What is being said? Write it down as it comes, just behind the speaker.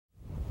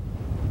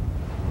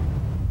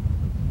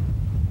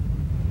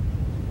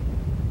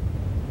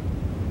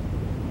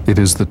It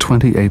is the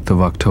 28th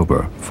of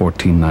October,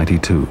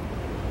 1492.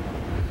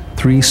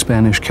 3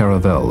 Spanish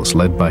caravels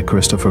led by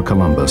Christopher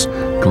Columbus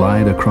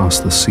glide across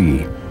the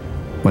sea,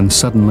 when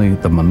suddenly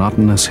the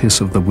monotonous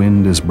hiss of the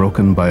wind is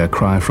broken by a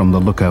cry from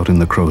the lookout in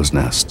the crow's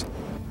nest.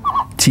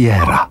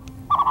 Tierra!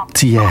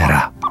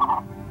 Tierra!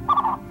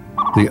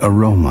 The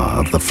aroma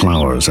of the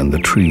flowers and the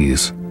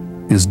trees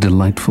is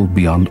delightful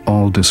beyond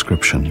all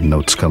description,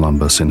 notes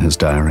Columbus in his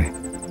diary.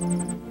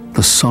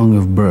 The song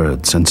of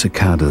birds and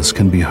cicadas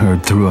can be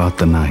heard throughout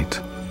the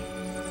night.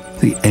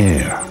 The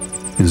air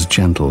is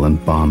gentle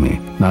and balmy,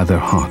 neither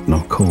hot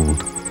nor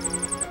cold.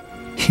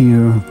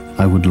 Here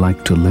I would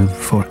like to live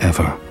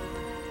forever.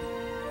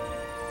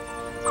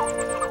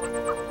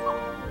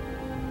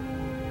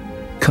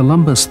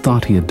 Columbus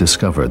thought he had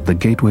discovered the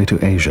gateway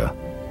to Asia.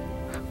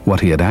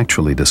 What he had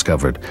actually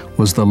discovered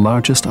was the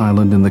largest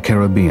island in the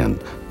Caribbean,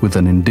 with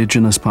an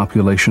indigenous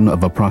population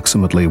of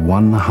approximately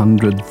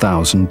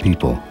 100,000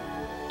 people.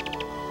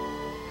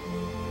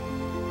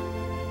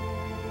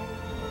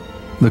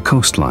 The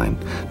coastline,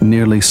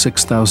 nearly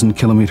 6,000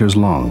 kilometers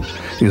long,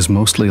 is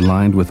mostly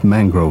lined with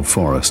mangrove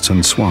forests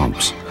and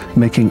swamps,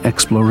 making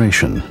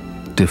exploration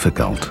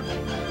difficult.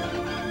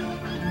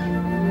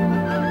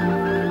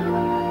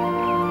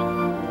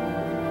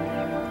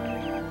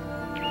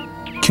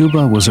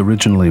 Cuba was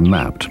originally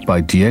mapped by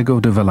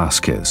Diego de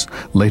Velázquez,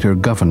 later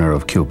governor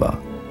of Cuba,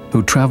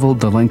 who traveled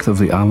the length of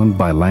the island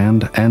by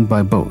land and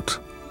by boat.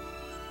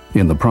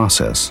 In the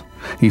process,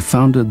 he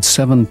founded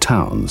 7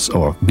 towns,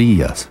 or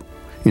villas,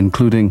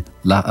 including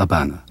La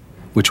Habana,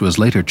 which was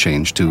later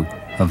changed to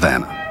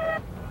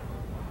Havana.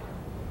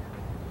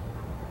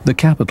 The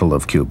capital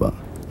of Cuba,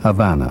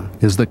 Havana,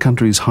 is the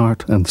country's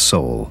heart and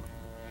soul.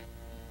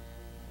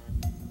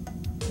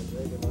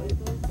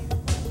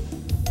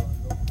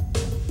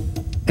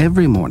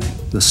 Every morning,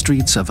 the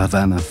streets of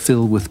Havana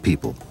fill with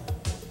people.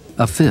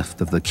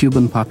 1/5 of the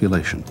Cuban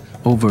population,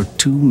 over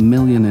 2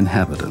 million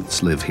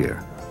inhabitants, live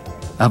here.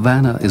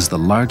 Havana is the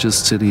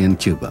largest city in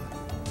Cuba,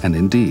 and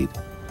indeed,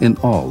 in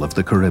all of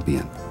the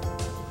Caribbean.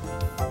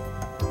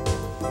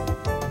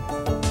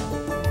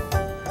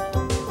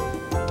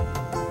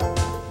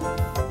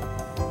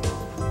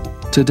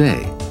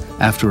 Today,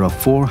 after a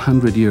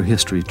 400-year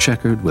history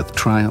checkered with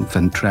triumph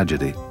and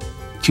tragedy,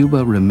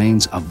 Cuba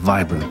remains a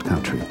vibrant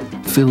country,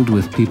 filled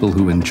with people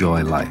who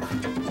enjoy life.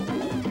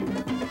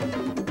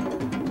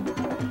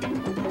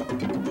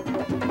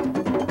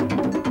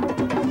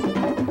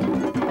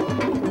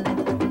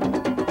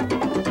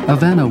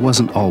 Havana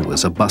wasn't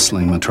always a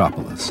bustling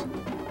metropolis.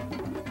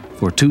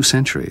 For 2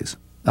 centuries,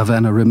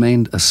 Havana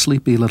remained a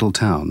sleepy little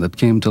town that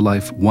came to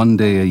life one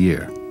day a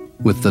year,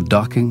 with the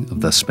docking of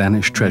the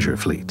Spanish treasure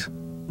fleet.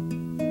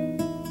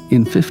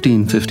 In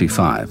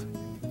 1555,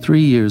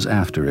 3 years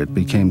after it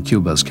became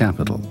Cuba's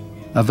capital,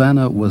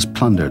 Havana was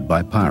plundered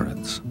by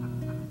pirates.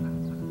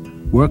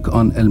 Work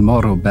on El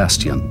Morro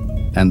Bastion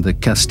and the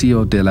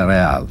Castillo de la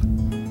Real,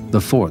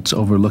 the forts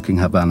overlooking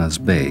Havana's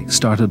bay,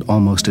 started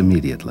almost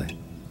immediately.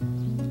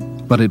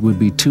 But it would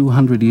be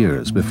 200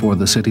 years before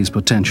the city's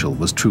potential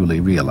was truly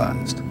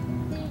realized.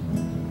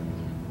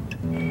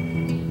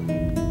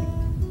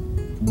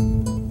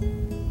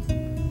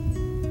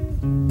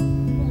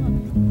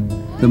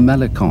 The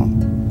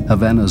Malecón,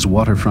 Havana's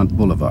waterfront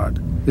boulevard,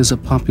 is a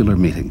popular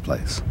meeting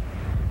place.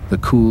 The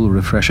cool,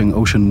 refreshing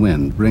ocean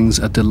wind brings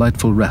a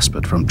delightful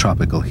respite from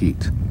tropical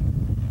heat.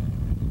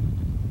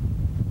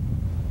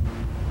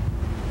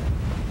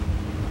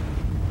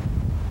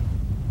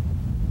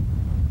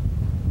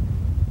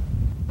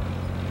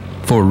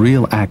 For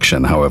real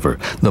action, however,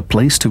 the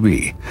place to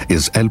be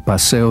is El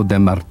Paseo de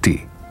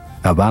Martí,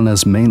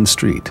 Havana's main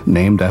street,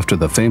 named after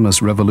the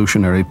famous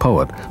revolutionary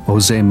poet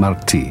José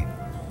Martí.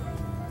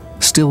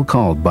 Still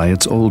called by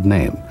its old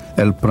name,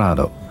 El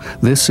Prado,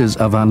 this is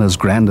Havana's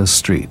grandest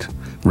street,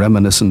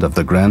 reminiscent of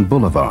the grand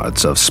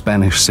boulevards of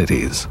Spanish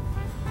cities.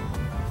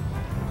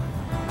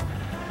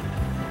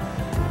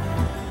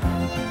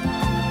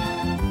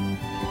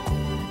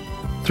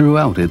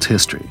 Throughout its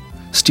history,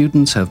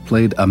 students have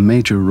played a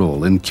major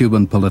role in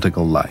Cuban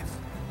political life.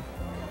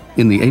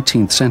 In the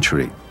 18th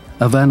century,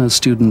 Havana's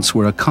students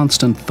were a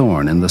constant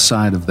thorn in the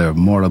side of their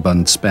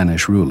moribund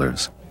Spanish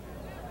rulers.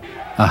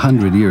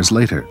 100 years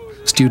later,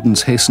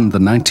 students hastened the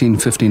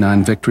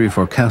 1959 victory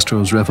for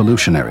Castro's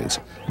revolutionaries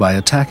by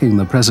attacking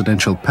the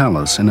presidential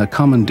palace in a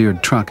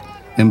commandeered truck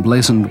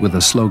emblazoned with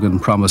a slogan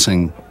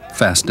promising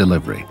fast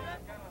delivery.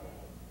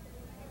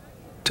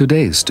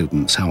 Today's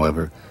students,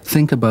 however,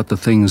 think about the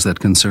things that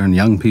concern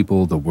young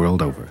people the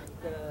world over: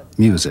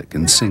 music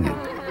and singing,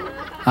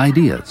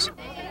 ideas,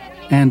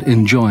 and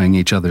enjoying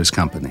each other's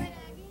company.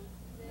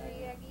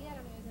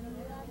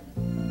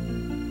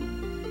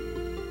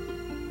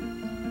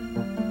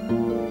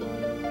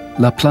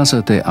 La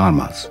Plaza de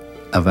Armas,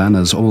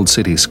 Havana's old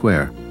city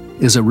square,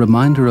 is a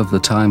reminder of the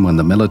time when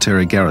the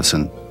military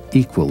garrison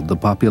equaled the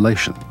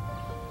population.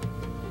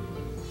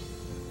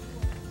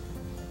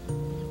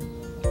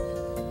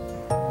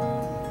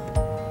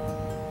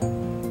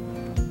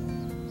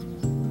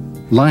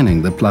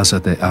 Lining the Plaza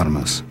de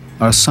Armas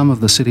are some of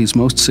the city's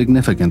most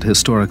significant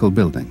historical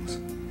buildings.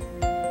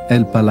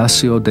 El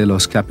Palacio de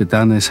los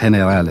Capitanes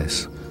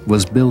Generales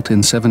was built in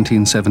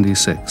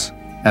 1776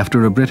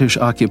 after a British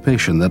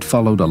occupation that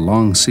followed a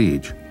long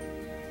siege.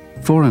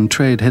 Foreign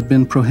trade had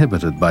been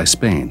prohibited by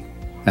Spain,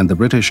 and the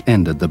British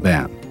ended the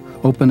ban,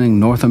 opening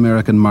North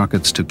American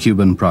markets to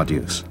Cuban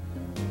produce.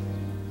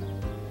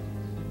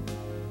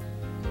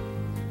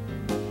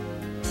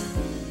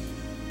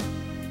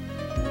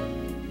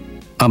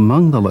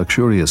 Among the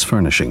luxurious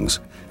furnishings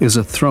is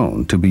a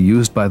throne to be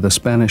used by the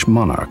Spanish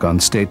monarch on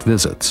state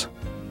visits.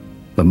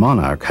 The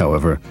monarch,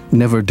 however,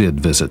 never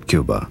did visit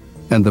Cuba,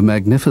 and the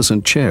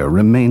magnificent chair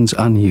remains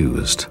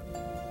unused.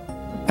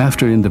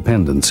 After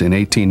independence in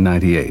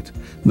 1898,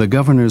 the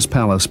governor's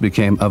palace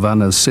became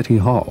Havana's city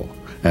hall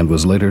and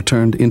was later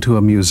turned into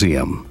a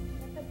museum.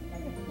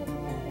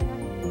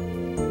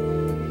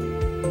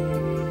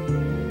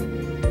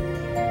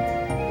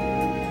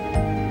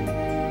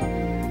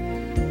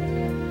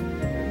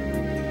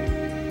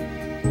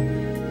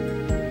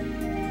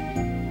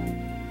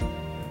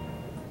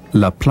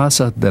 La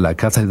Plaza de la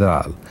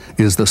Catedral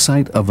is the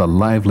site of a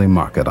lively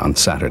market on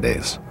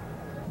Saturdays.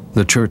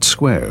 The church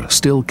square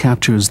still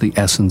captures the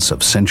essence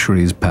of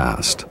centuries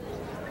past.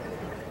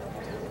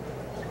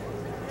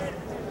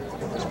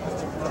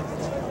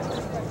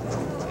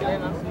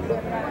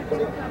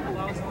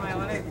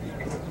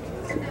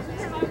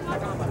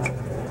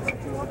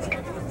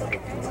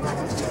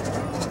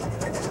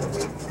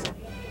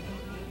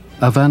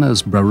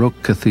 Havana's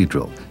Baroque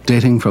cathedral,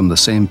 dating from the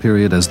same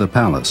period as the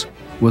palace,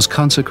 was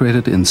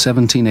consecrated in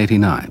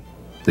 1789,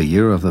 the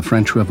year of the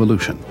French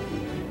Revolution.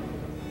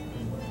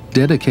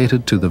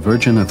 Dedicated to the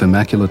Virgin of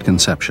Immaculate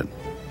Conception,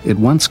 it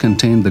once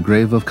contained the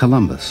grave of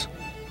Columbus.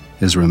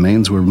 His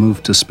remains were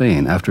moved to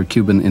Spain after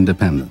Cuban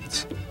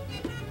independence.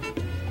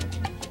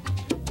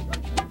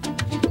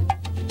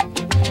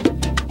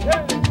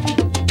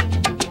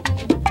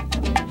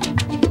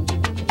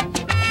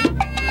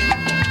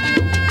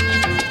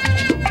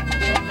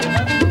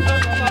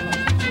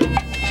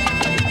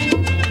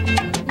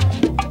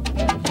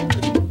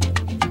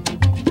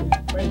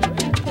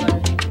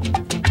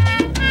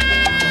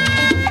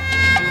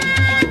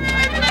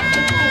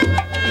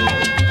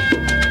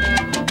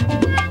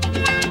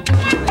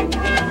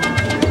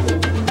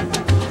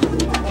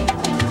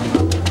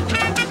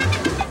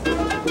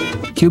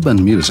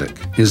 Cuban music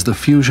is the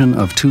fusion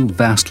of two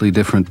vastly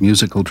different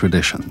musical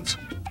traditions.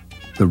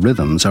 The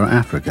rhythms are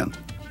African,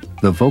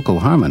 the vocal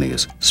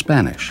harmonies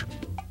Spanish,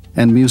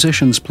 and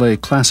musicians play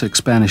classic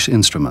Spanish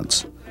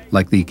instruments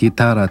like the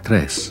guitarra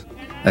tres,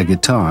 a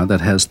guitar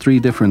that has 3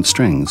 different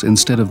strings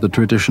instead of the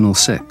traditional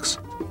 6.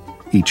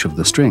 Each of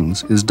the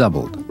strings is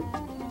doubled.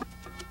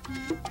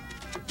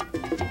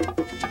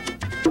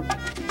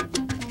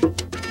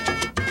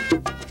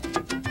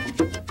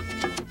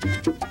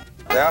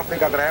 De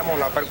África traemos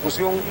la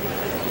percusión,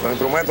 los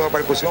instrumentos de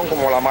percusión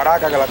como la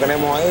maraca que la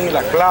tenemos ahí,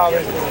 las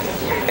claves,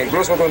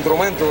 incluso tu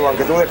instrumento,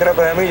 aunque tú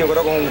discrepes de mí, yo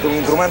creo que tu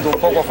instrumento es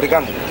un poco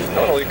africano.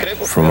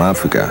 From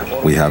Africa,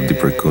 we have the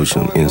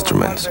percussion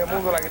instruments,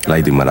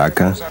 like the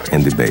maraca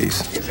and the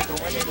bass.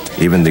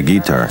 Even the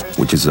guitar,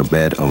 which is a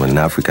bed of an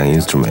African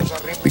instrument,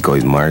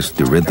 because it marks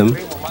the rhythm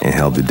and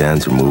helps the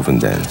dancer move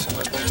and dance.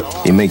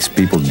 It makes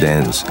people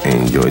dance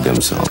and enjoy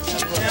themselves.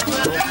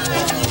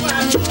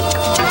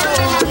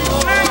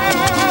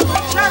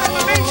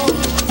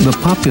 The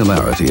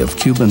popularity of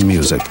Cuban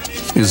music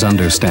is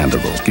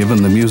understandable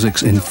given the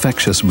music's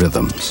infectious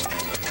rhythms.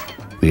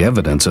 The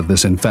evidence of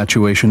this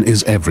infatuation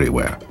is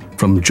everywhere,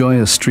 from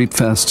joyous street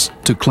fests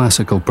to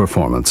classical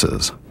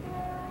performances.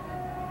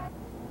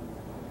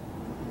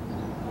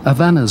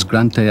 Havana's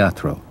Gran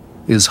Teatro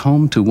is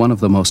home to one of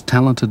the most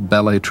talented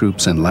ballet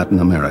troupes in Latin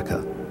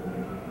America.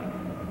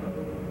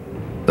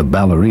 The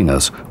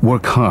ballerinas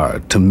work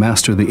hard to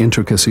master the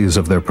intricacies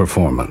of their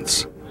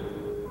performance.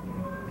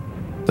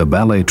 The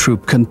ballet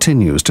troupe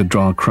continues to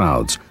draw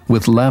crowds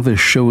with lavish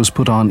shows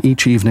put on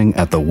each evening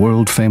at the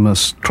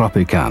world-famous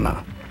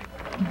Tropicana.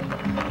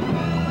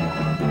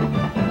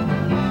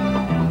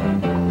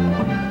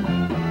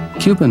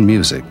 Cuban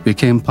music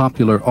became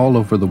popular all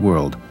over the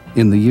world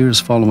in the years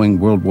following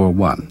World War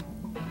I.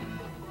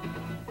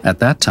 At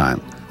that time,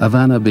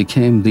 Havana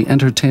became the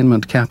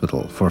entertainment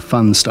capital for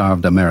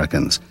fun-starved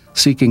Americans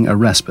seeking a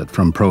respite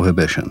from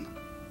prohibition.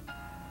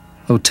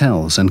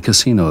 Hotels and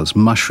casinos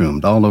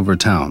mushroomed all over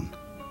town.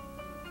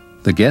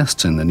 The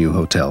guests in the new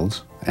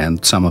hotels,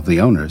 and some of the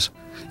owners,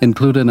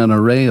 included an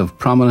array of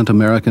prominent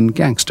American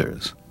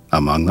gangsters,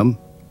 among them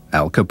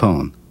Al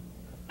Capone.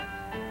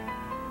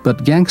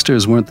 But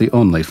gangsters weren't the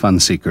only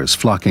fun-seekers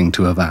flocking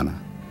to Havana.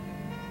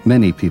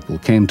 Many people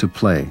came to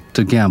play,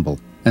 to gamble,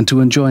 and to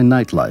enjoy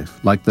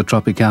nightlife like the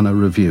Tropicana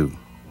Revue,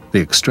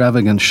 the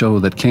extravagant show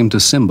that came to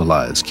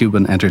symbolize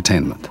Cuban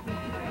entertainment.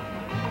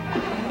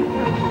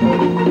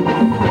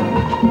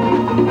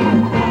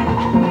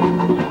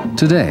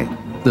 Today,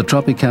 the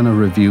Tropicana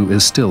Revue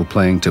is still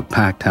playing to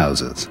packed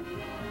houses.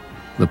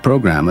 The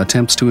program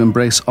attempts to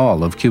embrace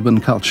all of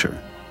Cuban culture,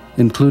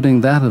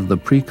 including that of the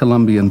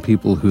pre-Columbian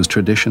people whose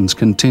traditions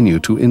continue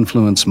to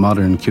influence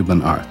modern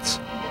Cuban arts.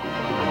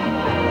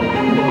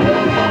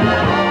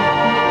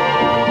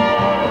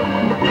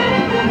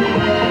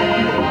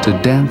 To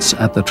dance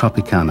at the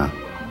Tropicana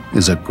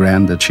is a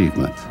grand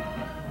achievement.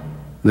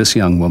 This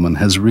young woman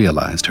has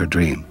realized her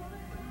dream.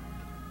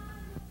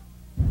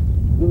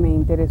 Me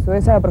interesó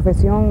esa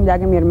profesión ya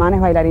que mi hermana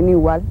es bailarina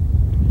igual.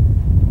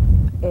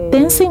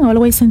 Dancing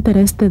always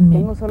interested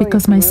me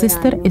because my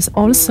sister is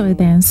also a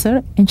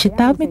dancer and she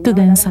taught me to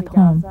dance at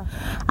home.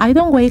 I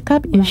don't wake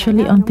up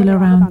usually until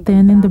around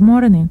 10 in the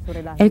morning,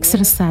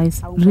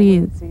 exercise,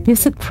 read,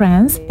 visit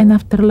friends, and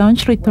after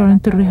lunch return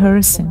to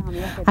rehearsing.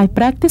 I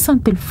practice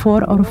until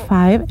 4 or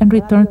 5 and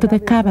return to the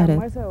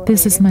cabaret.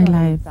 This is my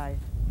life.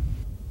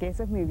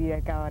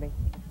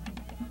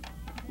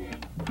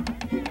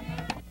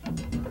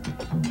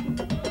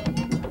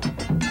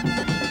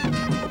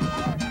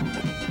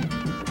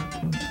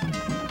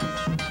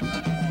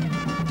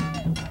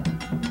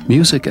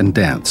 Music and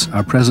dance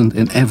are present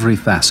in every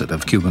facet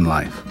of Cuban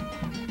life.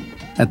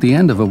 At the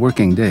end of a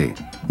working day,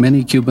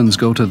 many Cubans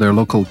go to their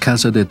local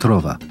Casa de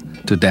Trova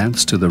to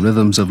dance to the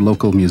rhythms of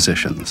local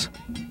musicians.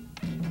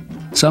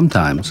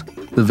 Sometimes,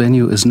 the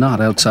venue is not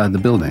outside the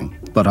building,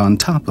 but on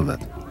top of it.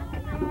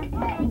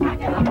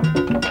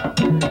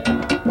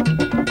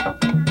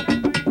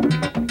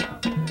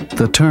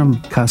 The term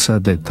Casa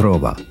de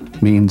Trova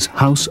means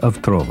House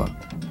of Trova.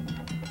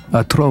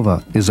 A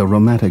trova is a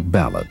romantic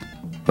ballad,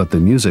 but the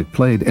music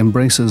played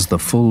embraces the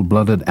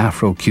full-blooded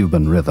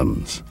Afro-Cuban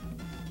rhythms.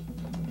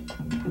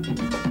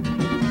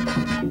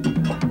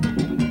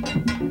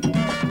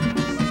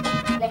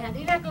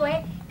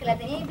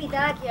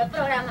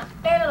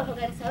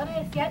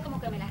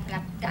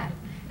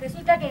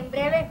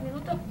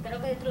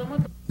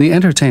 The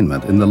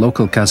entertainment in the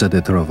local Casa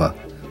de Trova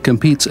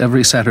competes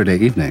every Saturday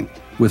evening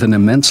with an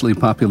immensely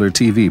popular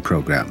TV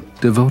program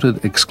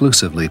devoted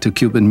exclusively to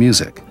Cuban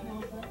music.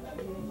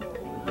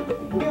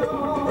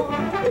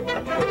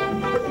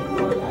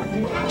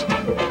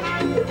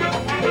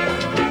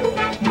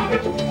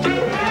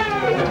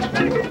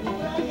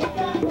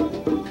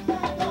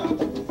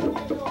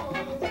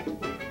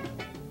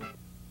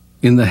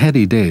 In the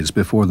heady days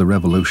before the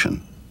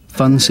revolution,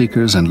 fun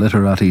seekers and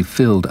literati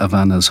filled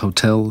Havana's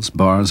hotels,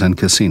 bars, and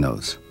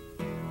casinos.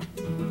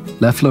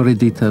 La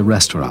Floridita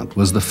restaurant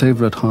was the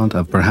favorite haunt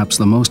of perhaps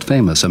the most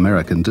famous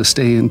American to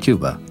stay in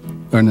Cuba,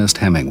 Ernest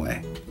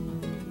Hemingway.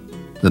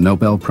 The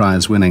Nobel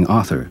Prize-winning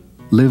author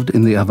lived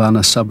in the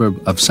Havana suburb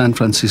of San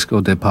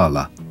Francisco de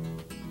Paula.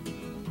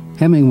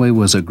 Hemingway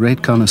was a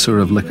great connoisseur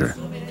of liquor,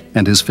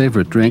 and his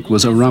favorite drink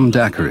was a rum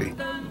daiquiri,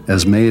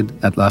 as made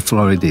at La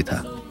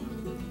Floridita.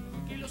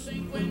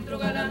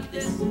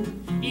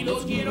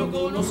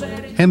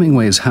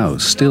 Hemingway's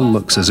house still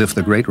looks as if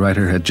the great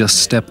writer had just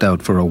stepped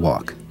out for a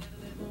walk.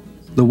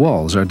 The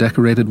walls are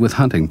decorated with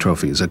hunting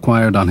trophies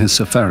acquired on his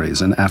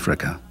safaris in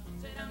Africa.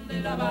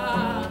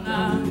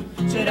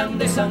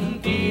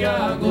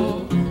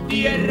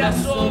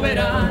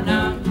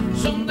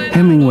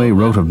 Hemingway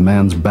wrote of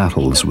man's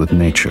battles with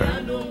nature.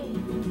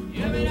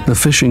 The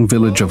fishing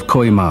village of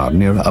Coimar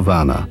near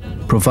Havana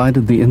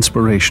provided the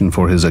inspiration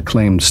for his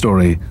acclaimed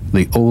story,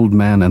 The Old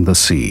Man and the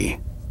Sea.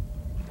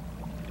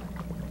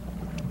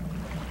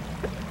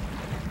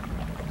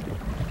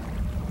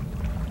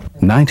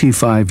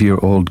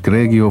 "95-year-old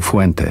Gregio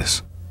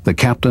Fuentes, the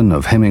captain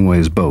of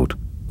Hemingway's boat,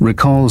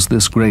 recalls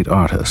this great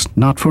artist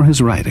not for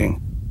his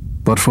writing,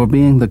 but for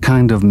being the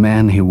kind of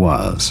man he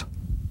was.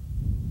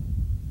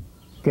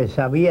 Que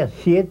sabía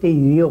 7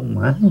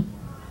 idiomas,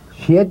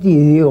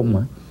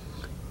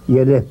 y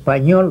el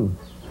español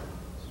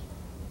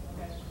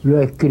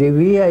lo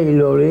escribía y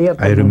lo leía.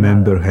 I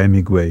remember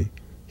Hemingway.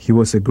 He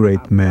was a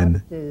great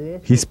man.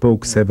 He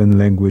spoke 7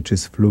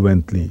 languages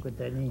fluently.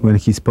 When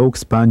he spoke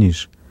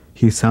Spanish,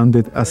 he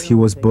sounded as he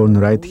was born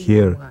right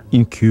here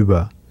in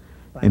Cuba,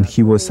 and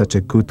he was such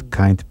a good,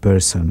 kind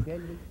person.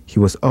 He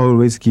was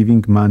always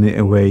giving money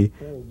away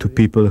to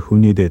people who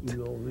need it.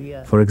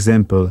 For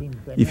example,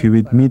 if he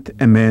would meet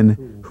a man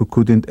who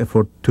couldn't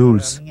afford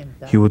tools,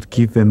 he would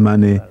give them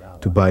money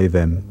to buy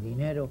them.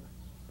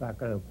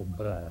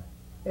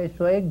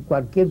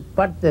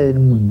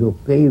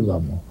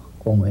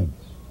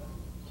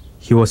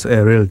 He was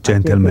a real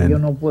gentleman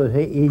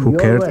who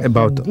cared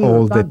about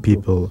all the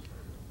people.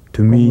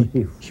 To me,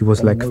 he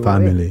was like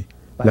family,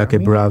 like a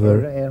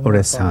brother or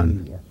a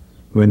son.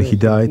 When he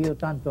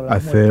died, I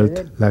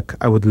felt like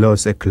I would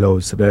lose a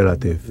close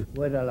relative.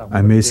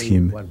 I miss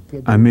him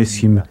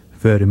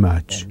very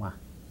much.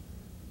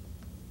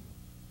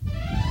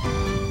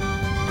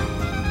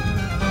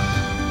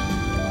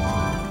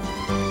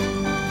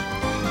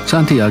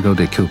 Santiago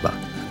de Cuba,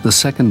 the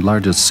second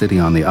largest city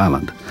on the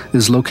island,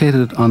 is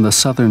located on the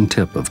southern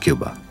tip of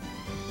Cuba.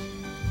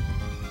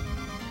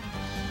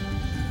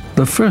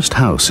 The first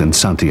house in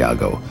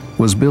Santiago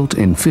was built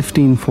in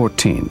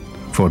 1514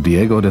 for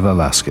Diego de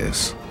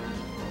Velázquez.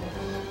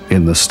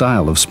 In the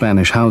style of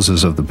Spanish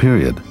houses of the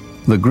period,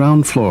 the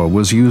ground floor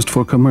was used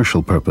for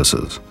commercial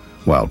purposes,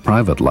 while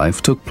private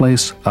life took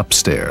place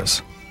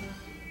upstairs.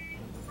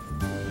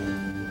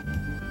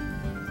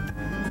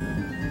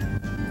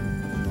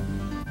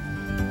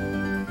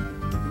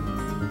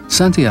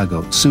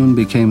 Santiago soon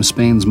became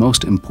Spain's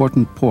most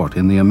important port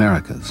in the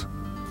Americas.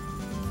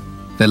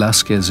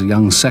 Velázquez's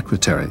young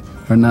secretary,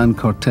 Hernán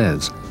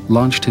Cortés,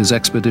 launched his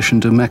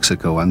expedition to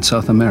Mexico and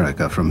South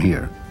America from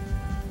here.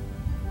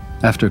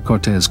 After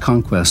Cortés'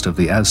 conquest of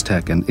the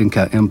Aztec and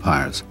Inca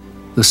empires,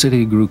 the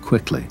city grew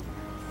quickly.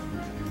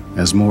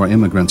 As more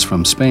immigrants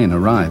from Spain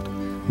arrived,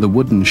 the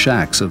wooden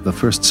shacks of the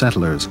first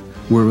settlers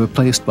were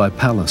replaced by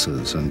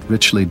palaces and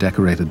richly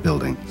decorated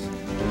buildings.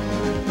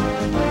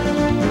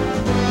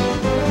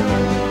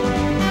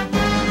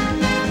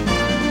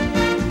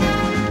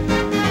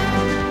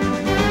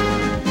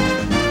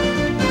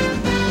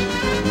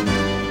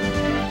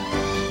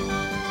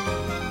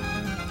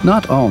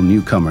 Not all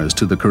newcomers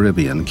to the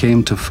Caribbean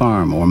came to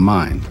farm or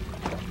mine.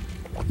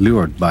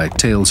 Lured by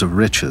tales of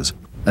riches,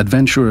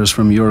 adventurers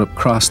from Europe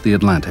crossed the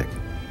Atlantic,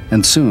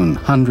 and soon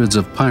hundreds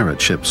of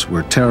pirate ships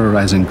were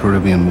terrorizing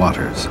Caribbean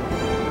waters.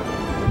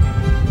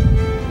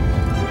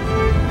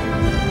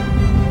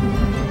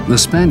 The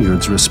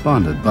Spaniards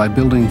responded by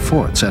building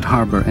forts at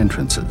harbor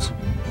entrances.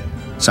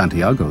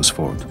 Santiago's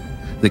fort,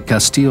 the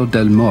Castillo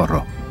del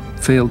Morro,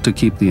 failed to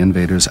keep the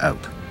invaders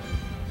out.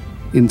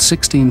 In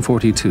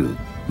 1642,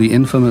 the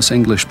infamous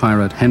English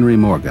pirate Henry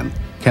Morgan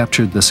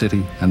captured the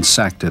city and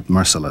sacked it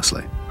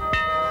mercilessly.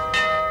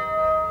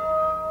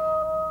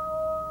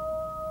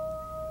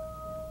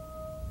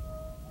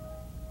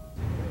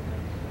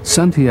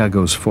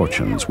 Santiago's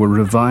fortunes were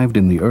revived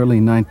in the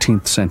early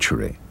 19th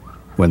century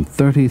when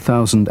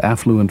 30,000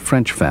 affluent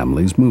French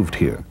families moved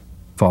here,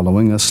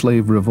 following a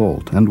slave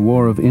revolt and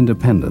war of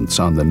independence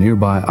on the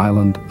nearby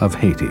island of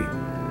Haiti.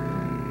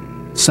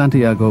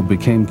 Santiago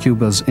became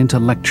Cuba's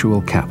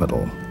intellectual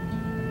capital.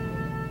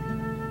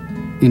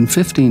 In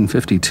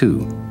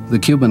 1552, the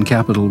Cuban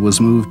capital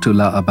was moved to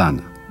La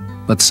Habana,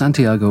 but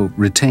Santiago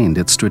retained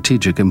its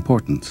strategic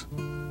importance.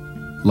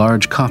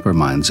 Large copper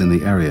mines in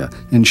the area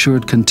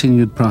ensured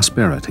continued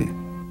prosperity,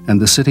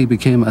 and the city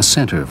became a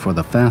center for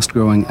the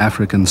fast-growing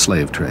African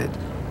slave trade.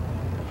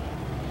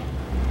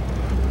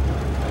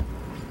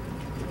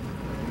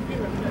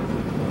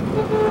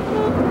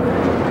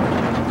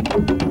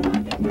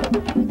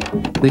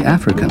 The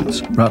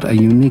Africans brought a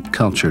unique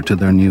culture to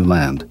their new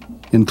land,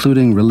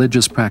 including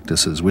religious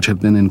practices which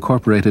have been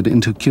incorporated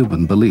into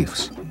Cuban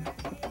beliefs.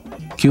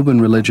 Cuban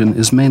religion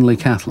is mainly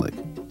Catholic,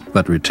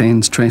 but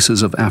retains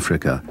traces of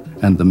Africa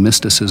and the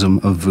mysticism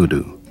of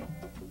voodoo.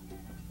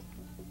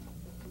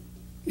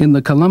 In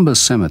the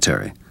Columbus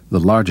Cemetery, the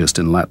largest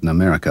in Latin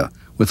America,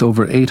 with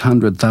over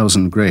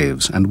 800,000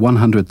 graves and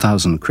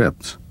 100,000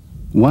 crypts,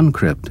 one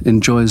crypt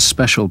enjoys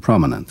special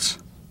prominence.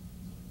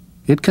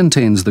 It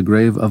contains the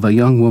grave of a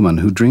young woman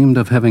who dreamed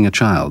of having a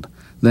child,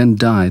 then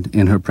died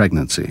in her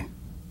pregnancy.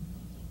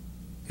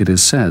 It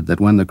is said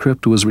that when the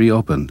crypt was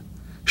reopened,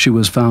 she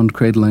was found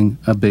cradling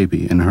a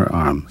baby in her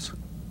arms.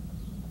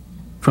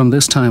 From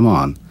this time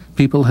on,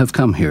 people have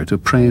come here to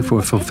pray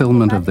for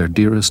fulfillment of their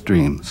dearest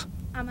dreams.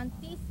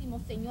 Amantísimo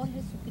Señor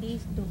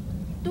Jesucristo,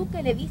 tú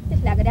que le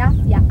diste la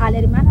gracia a la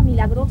hermana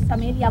milagrosa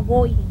Amelia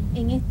Boyle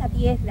en esta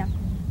tierra,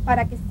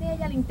 para que sea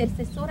ella la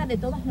intercesora de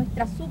todas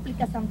nuestras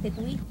súplicas ante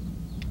tu Hijo.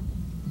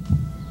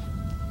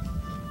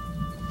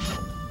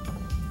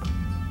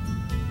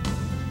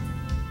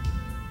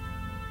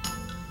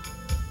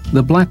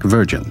 The Black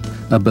Virgin,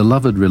 a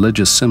beloved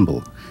religious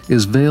symbol,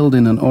 is veiled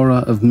in an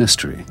aura of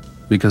mystery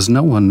because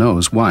no one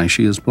knows why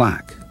she is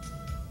black.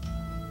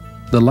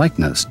 The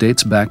likeness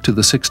dates back to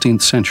the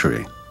 16th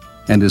century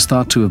and is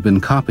thought to have been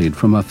copied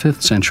from a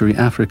 5th century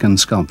African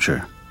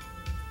sculpture.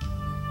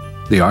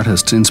 The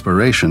artist's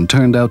inspiration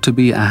turned out to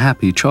be a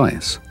happy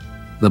choice.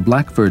 The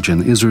Black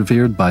Virgin is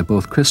revered by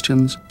both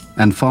Christians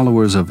and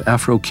followers of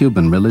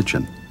Afro-Cuban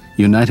religion,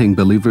 uniting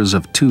believers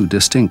of two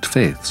distinct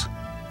faiths.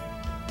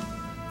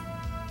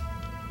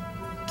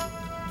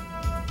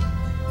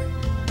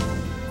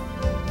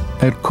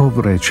 El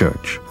Cobre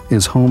Church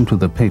is home to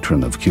the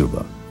patron of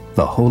Cuba,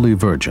 the Holy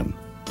Virgin,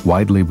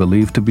 widely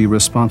believed to be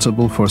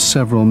responsible for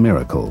several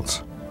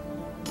miracles.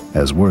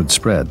 As word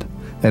spread,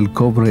 El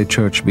Cobre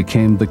Church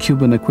became the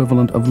Cuban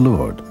equivalent of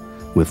Lourdes,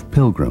 with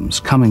pilgrims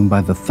coming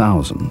by the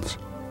thousands.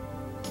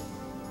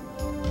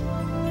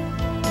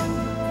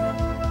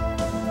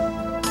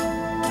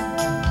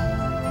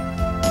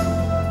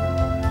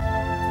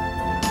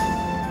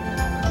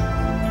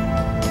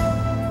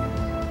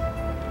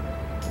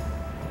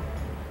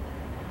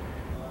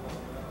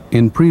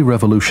 In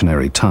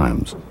pre-revolutionary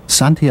times,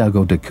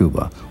 Santiago de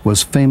Cuba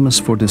was famous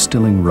for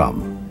distilling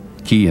rum,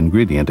 key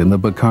ingredient in the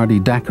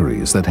Bacardi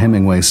daiquiris that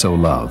Hemingway so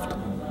loved.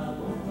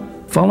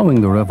 Following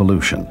the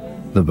revolution,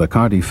 the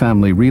Bacardi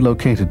family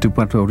relocated to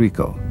Puerto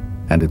Rico,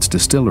 and its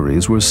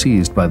distilleries were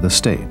seized by the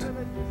state.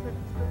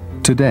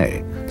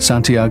 Today,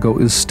 Santiago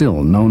is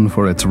still known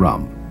for its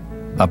rum,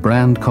 a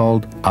brand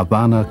called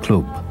Habana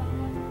Club.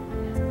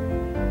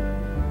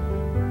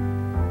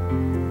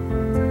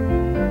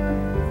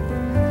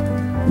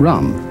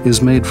 Rum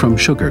is made from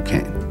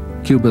sugarcane,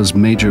 Cuba's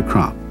major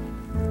crop.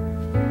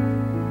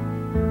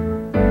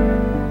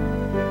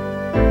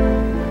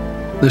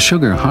 The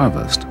sugar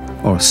harvest,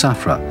 or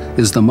zafra,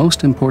 is the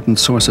most important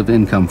source of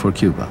income for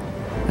Cuba,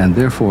 and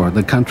therefore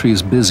the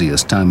country's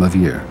busiest time of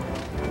year.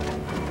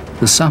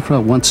 The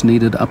Zafra once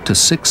needed up to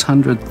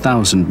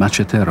 600,000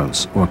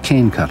 macheteros, or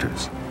cane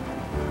cutters.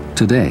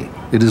 Today,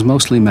 it is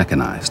mostly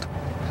mechanized,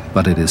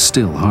 but it is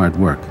still hard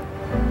work.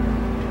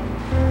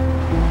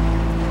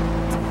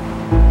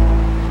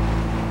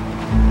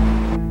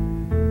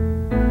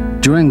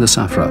 During the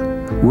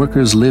Zafra,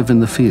 workers live in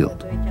the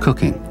field,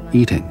 cooking,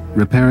 eating,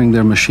 repairing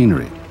their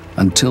machinery,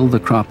 until the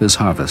crop is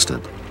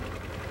harvested.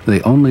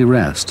 They only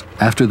rest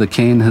after the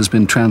cane has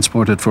been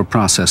transported for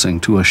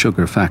processing to a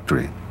sugar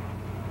factory.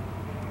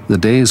 The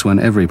days when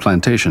every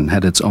plantation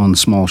had its own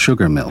small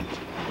sugar mill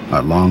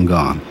are long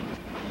gone.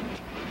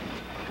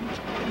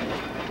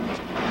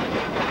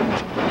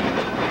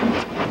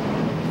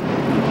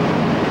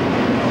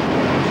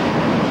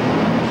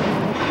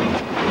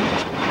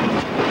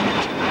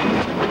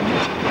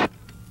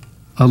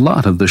 A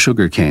lot of the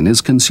sugar cane is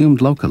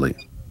consumed locally,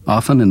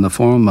 often in the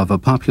form of a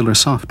popular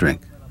soft drink,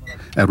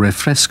 a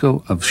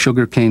refresco of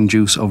sugarcane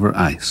juice over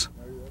ice.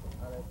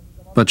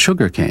 But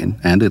sugarcane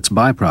and its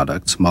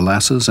byproducts,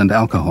 molasses and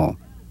alcohol,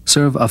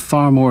 serve a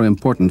far more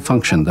important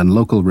function than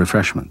local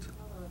refreshment.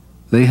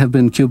 They have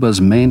been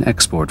Cuba's main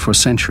export for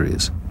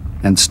centuries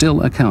and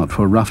still account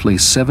for roughly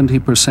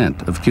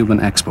 70% of Cuban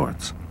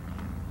exports.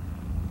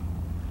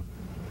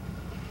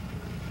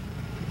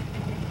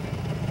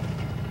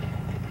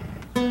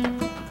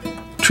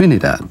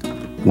 Trinidad,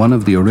 one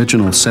of the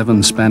original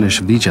 7 Spanish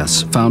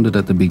villas founded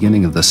at the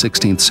beginning of the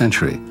 16th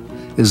century,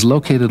 is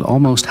located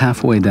almost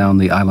halfway down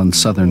the island's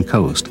southern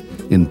coast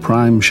in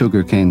prime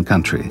sugarcane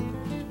country.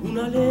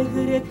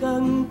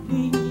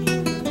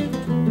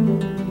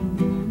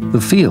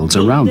 The fields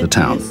around the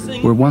town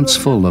were once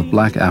full of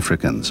black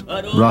Africans,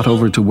 brought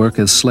over to work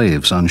as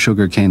slaves on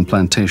sugarcane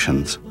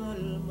plantations.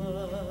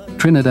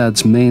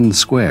 Trinidad's main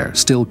square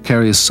still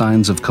carries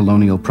signs of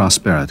colonial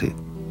prosperity.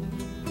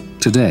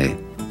 Today,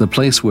 the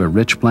place where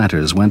rich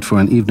planters went for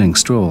an evening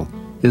stroll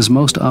is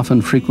most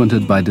often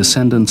frequented by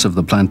descendants of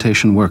the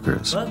plantation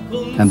workers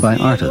and by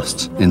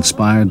artists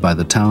inspired by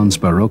the town's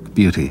Baroque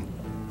beauty.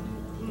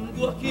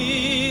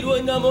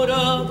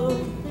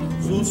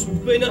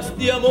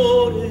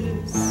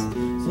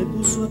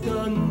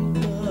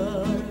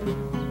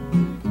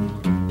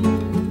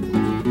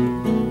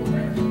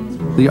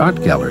 The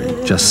art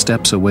gallery, just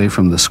steps away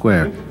from the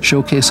square,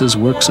 showcases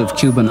works of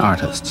Cuban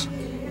artists.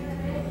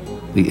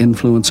 The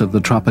influence of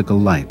the tropical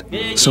light,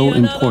 so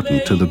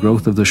important to the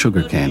growth of the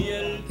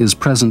sugarcane, is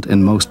present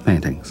in most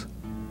paintings.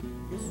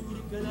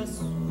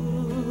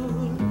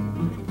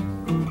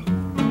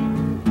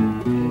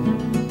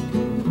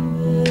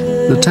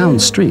 The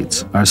town's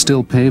streets are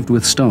still paved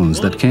with stones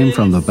that came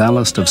from the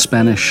ballast of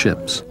Spanish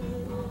ships,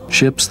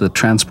 ships that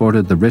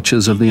transported the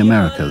riches of the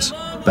Americas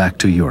back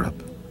to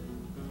Europe.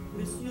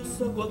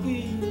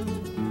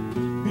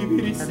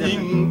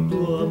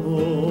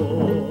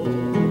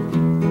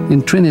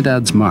 In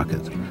Trinidad's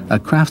market, a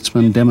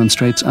craftsman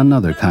demonstrates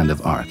another kind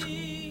of art,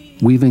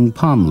 weaving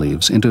palm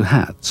leaves into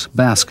hats,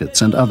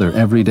 baskets, and other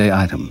everyday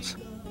items.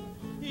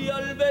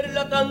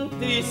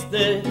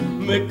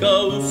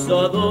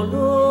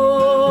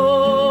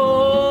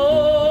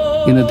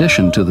 In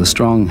addition to the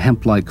strong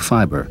hemp-like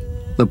fiber,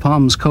 the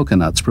palm's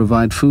coconuts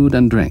provide food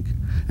and drink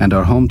and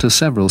are home to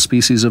several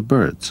species of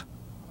birds.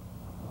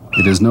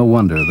 It is no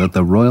wonder that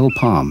the royal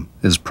palm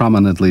is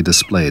prominently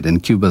displayed in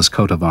Cuba's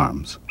coat of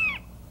arms.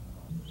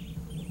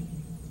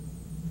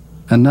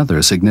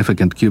 Another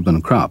significant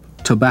Cuban crop,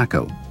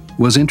 tobacco,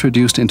 was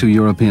introduced into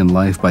European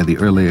life by the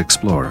early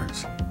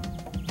explorers.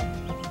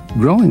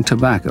 Growing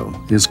tobacco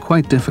is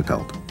quite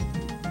difficult.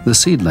 The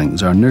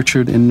seedlings are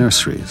nurtured in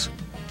nurseries.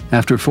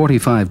 After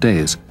 45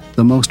 days,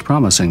 the most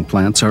promising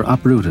plants are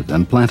uprooted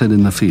and planted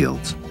in the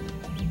fields.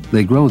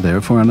 They grow there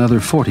for another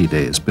 40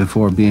 days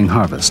before being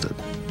harvested.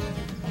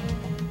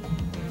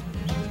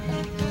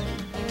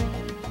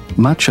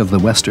 Much of the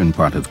western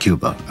part of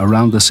Cuba,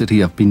 around the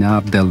city of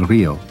Pinar del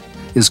Rio,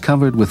 is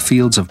covered with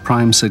fields of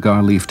prime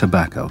cigar leaf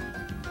tobacco.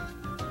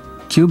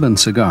 Cuban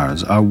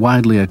cigars are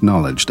widely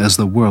acknowledged as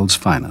the world's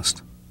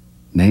finest.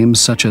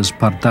 Names such as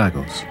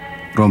Partagos,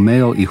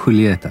 Romeo y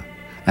Julieta,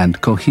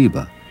 and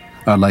Cohiba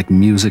are like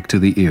music to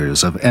the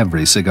ears of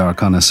every cigar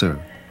connoisseur.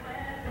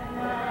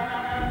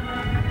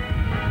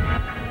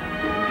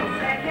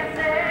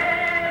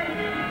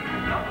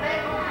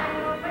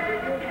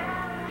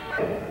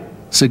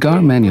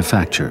 Cigar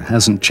manufacture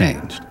hasn't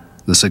changed.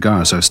 The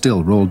cigars are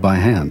still rolled by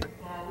hand.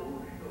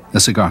 A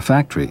cigar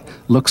factory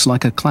looks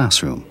like a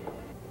classroom.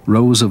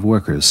 Rows of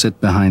workers sit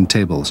behind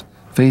tables,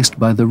 faced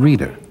by the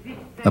reader,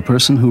 a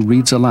person who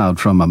reads aloud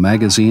from a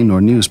magazine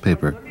or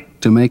newspaper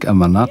to make a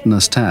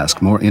monotonous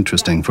task more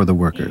interesting for the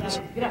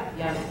workers.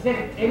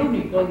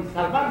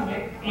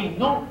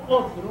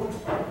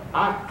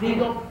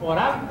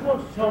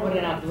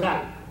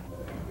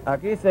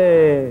 Aquí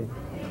se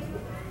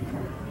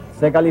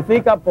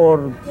califica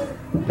por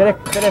tres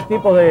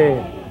tipos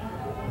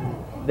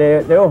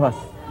de hojas.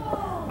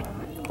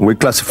 We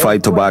classify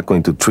tobacco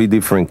into 3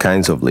 different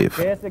kinds of leaf.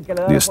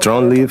 The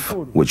strong leaf,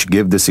 which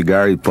give the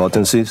cigar its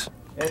potencies,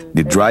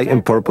 the dry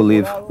and purple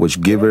leaf, which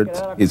give it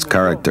its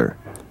character,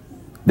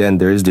 Then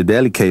there is the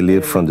delicate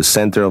leaf from the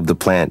center of the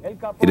plant.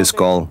 It is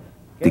called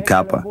the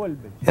capa,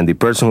 and the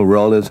person who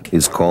rolls it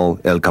is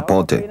called el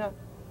capote.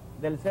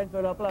 Del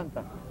centro de la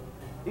planta.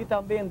 Y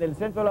también del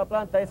centro de la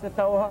planta es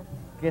esta hoja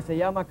que se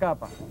llama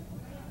capa.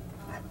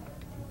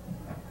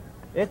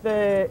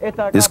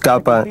 This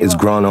capa is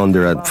grown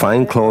under a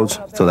fine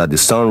cloth so that the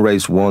sun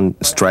rays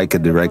won't strike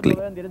it directly.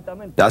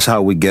 That's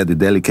how we get the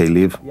delicate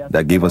leaf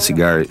that gives a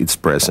cigar its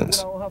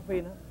presence.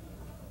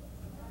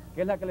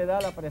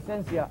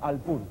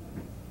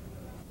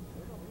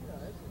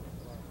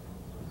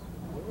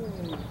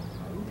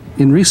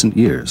 In recent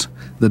years,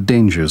 the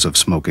dangers of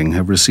smoking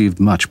have received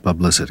much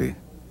publicity.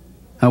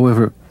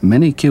 However,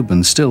 many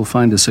Cubans still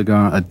find a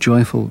cigar a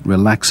joyful,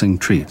 relaxing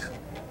treat,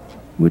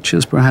 which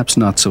is perhaps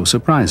not so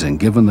surprising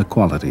given the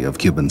quality of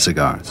Cuban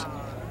cigars.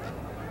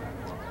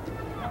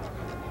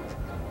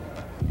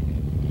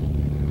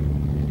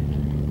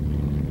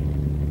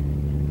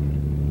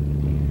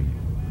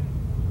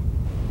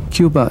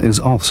 Cuba is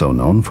also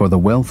known for the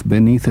wealth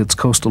beneath its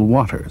coastal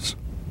waters.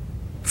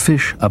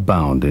 Fish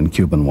abound in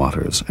Cuban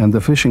waters, and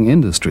the fishing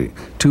industry,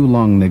 too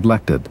long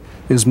neglected,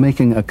 is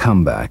making a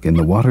comeback in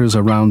the waters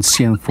around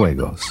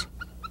Cienfuegos.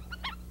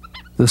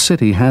 The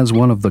city has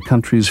one of the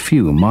country's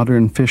few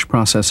modern fish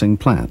processing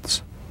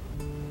plants.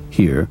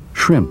 Here,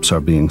 shrimps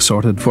are being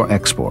sorted for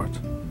export.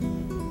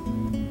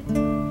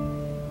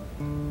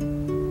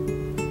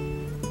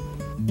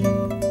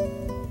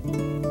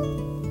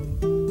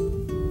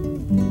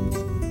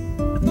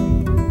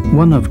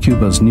 One of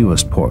Cuba's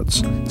newest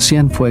ports,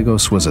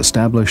 Cienfuegos was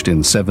established in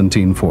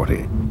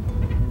 1740.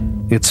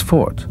 Its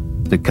fort,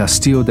 the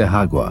Castillo de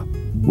Jagua,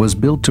 was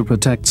built to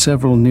protect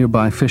several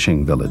nearby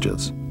fishing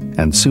villages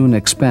and soon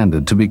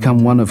expanded to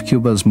become one of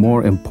Cuba's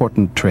more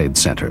important trade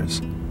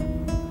centers.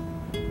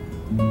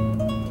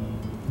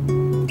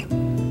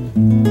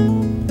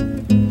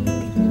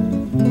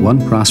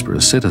 One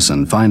prosperous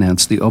citizen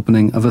financed the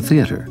opening of a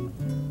theater.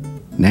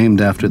 Named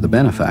after the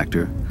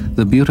benefactor,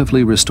 the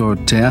beautifully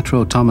restored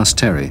Teatro Thomas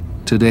Terry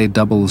today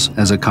doubles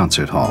as a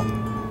concert hall.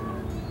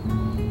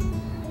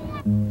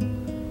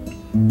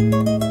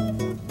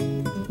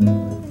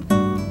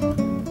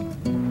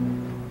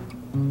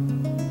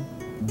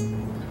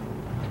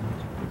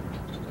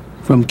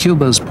 From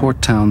Cuba's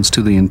port towns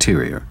to the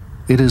interior,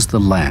 it is the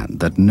land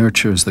that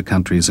nurtures the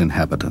country's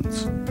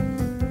inhabitants.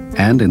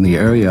 And in the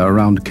area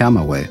around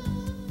Camagüey,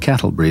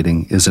 cattle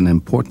breeding is an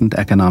important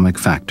economic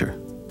factor.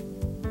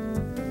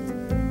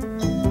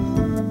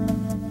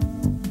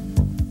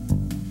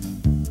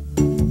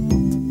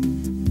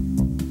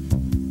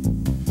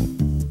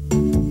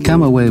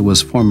 Camagüey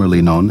was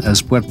formerly known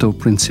as Puerto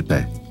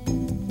Príncipe.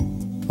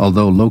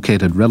 Although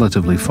located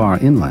relatively far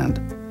inland,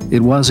 it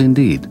was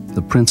indeed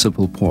the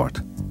principal port,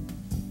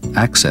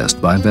 accessed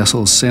by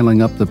vessels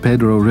sailing up the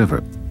Pedro River,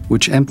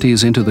 which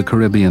empties into the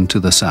Caribbean to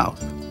the south.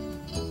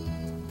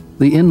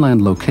 The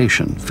inland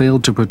location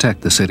failed to protect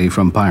the city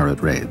from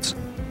pirate raids.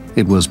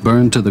 It was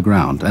burned to the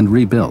ground and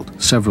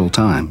rebuilt several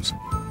times.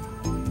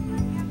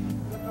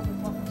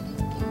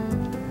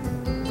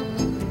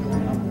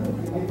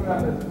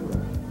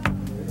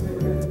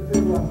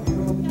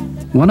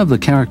 One of the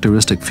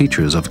characteristic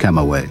features of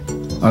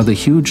Camagüey are the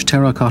huge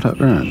terracotta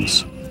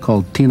urns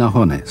called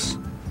tinajones.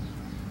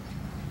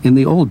 In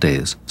the old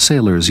days,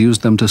 sailors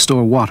used them to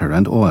store water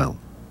and oil.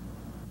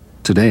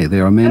 Today,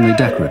 they are mainly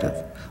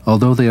decorative,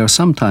 although they are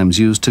sometimes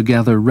used to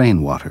gather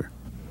rainwater.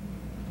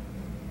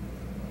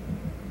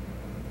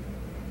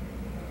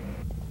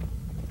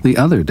 The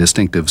other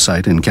distinctive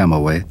sight in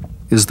Camagüey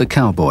is the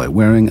cowboy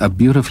wearing a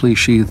beautifully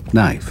sheathed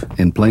knife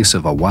in place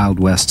of a Wild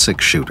West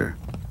six-shooter.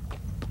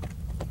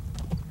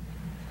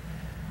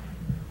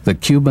 The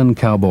Cuban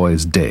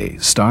cowboy's day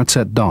starts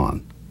at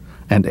dawn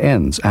and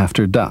ends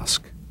after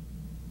dusk.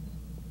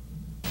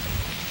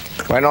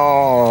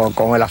 Bueno,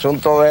 con el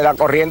asunto de la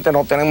corriente,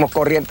 no tenemos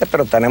corriente,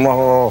 pero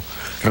tenemos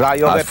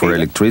radios de As for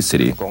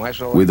electricity,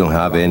 we don't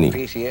have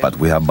any, but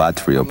we have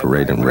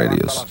battery-operating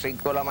radios.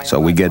 So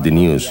we get the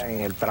news.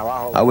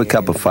 I wake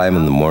up at 5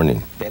 in the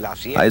morning.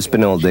 I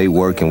spend all day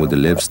working with the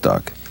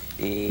livestock.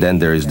 Then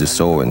there is the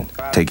sowing,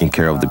 taking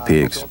care of the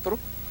pigs.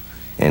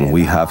 And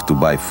we have to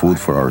buy food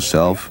for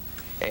ourselves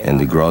and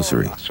the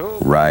grocery,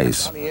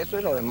 rice,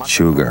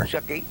 sugar,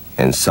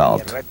 and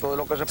salt,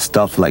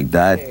 stuff like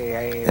that,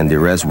 and the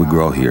rest we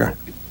grow here.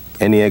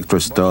 Any extra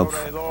stuff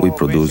we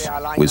produce,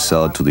 we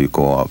sell it to the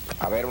co-op.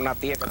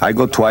 I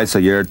go twice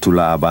a year to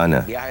La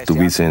Habana to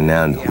visit an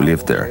aunt who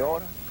lives there.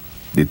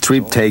 The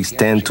trip takes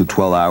 10 to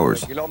 12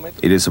 hours.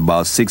 It is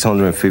about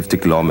 650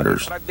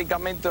 kilometers.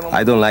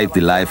 I don't like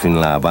the life in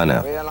La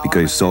Habana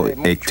because it's so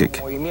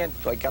hectic.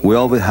 We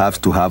always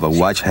have to have a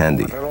watch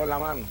handy.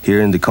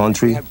 Here in the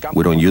country,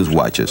 we don't use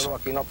watches.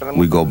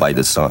 We go by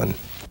the sun.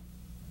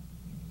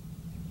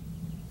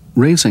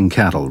 Raising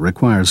cattle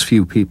requires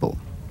few people,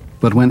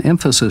 but when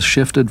emphasis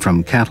shifted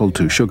from cattle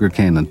to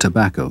sugarcane and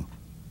tobacco,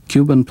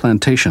 Cuban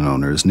plantation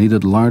owners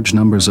needed large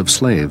numbers of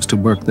slaves to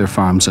work their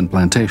farms and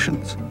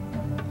plantations.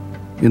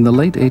 In the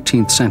late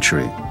 18th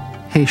century,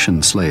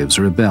 Haitian slaves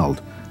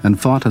rebelled and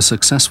fought a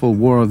successful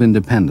war of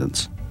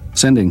independence,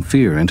 sending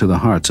fear into the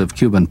hearts of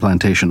Cuban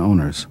plantation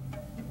owners.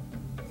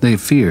 They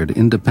feared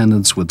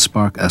independence would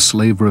spark a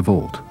slave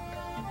revolt.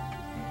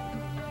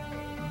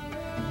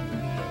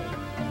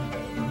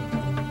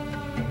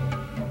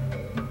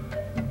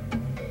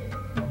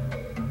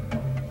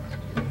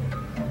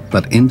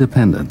 But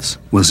independence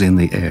was in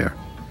the air,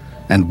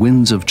 and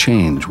winds of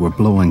change were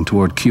blowing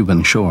toward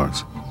Cuban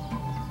shores.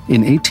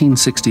 In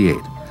 1868,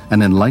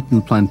 an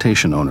enlightened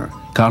plantation owner,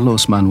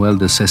 Carlos Manuel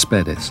de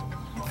Céspedes,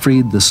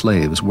 freed the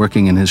slaves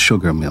working in his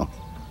sugar mill.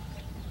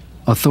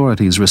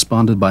 Authorities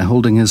responded by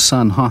holding his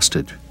son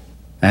hostage,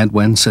 and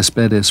when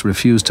Céspedes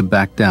refused to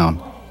back down,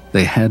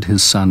 they had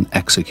his son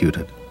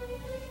executed.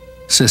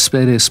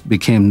 Céspedes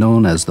became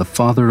known as the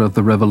father of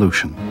the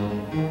revolution,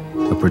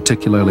 a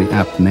particularly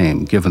apt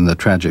name given the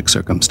tragic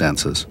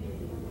circumstances.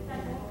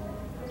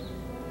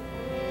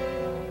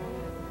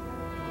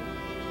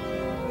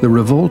 The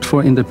revolt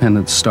for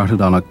independence started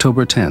on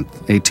October 10,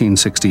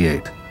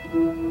 1868.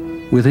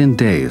 Within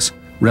days,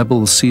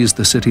 rebels seized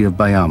the city of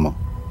Bayamo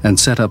and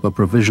set up a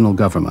provisional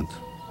government.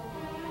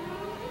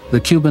 The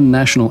Cuban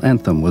national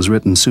anthem was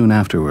written soon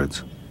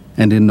afterwards,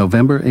 and in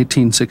November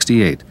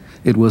 1868,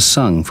 it was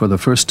sung for the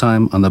first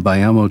time on the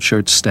Bayamo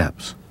church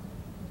steps.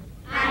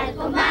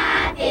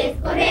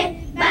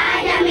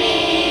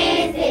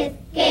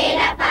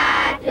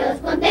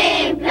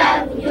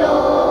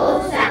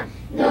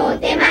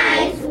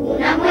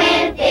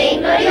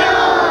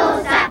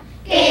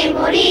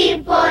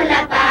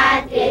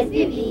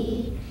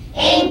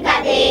 En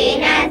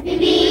cadenas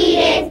vivir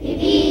es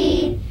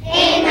vivir,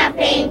 en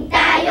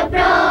afrenta y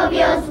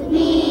oprobios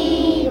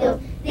unidos,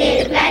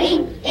 del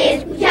clarín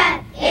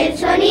escuchar el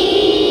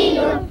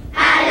sonido,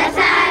 a las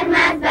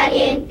armas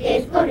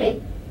valientes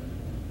correr.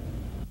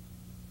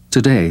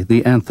 Today,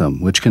 the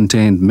anthem, which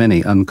contained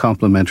many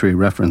uncomplimentary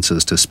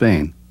references to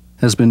Spain,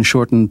 has been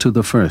shortened to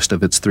the first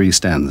of its 3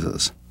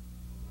 stanzas.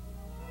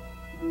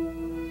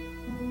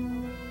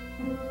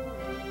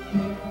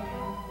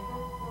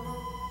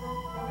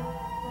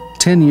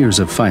 Ten years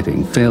of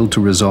fighting failed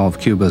to resolve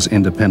Cuba's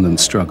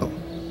independence struggle,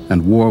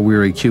 and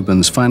war-weary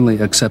Cubans finally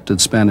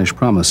accepted Spanish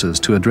promises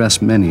to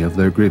address many of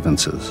their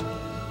grievances.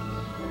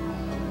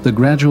 The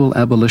gradual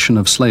abolition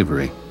of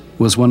slavery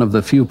was one of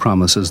the few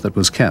promises that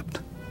was kept.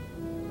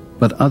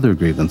 But other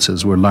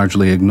grievances were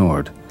largely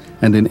ignored,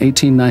 and in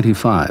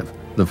 1895,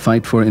 the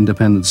fight for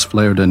independence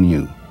flared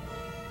anew.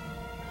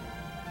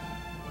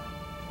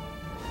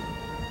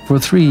 For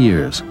 3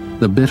 years,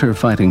 the bitter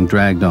fighting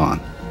dragged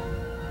on.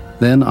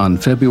 Then, on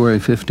February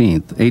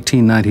 15,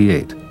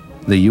 1898,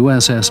 the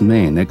USS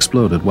Maine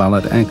exploded while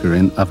at anchor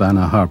in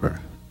Havana Harbor.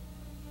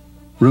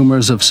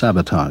 Rumors of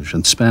sabotage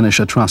and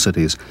Spanish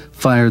atrocities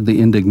fired the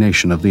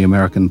indignation of the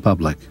American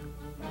public.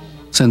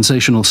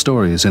 Sensational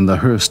stories in the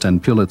Hearst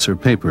and Pulitzer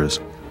papers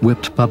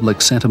whipped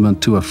public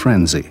sentiment to a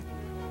frenzy.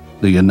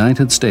 The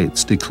United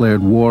States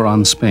declared war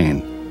on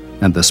Spain,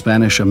 and the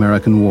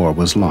Spanish-American War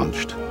was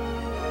launched.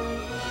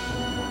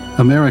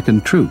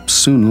 American troops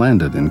soon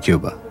landed in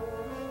Cuba.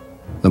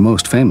 The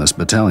most famous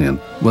battalion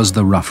was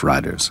the Rough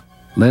Riders,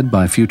 led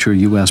by future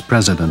U.S.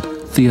 President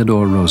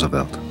Theodore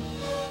Roosevelt.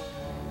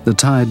 The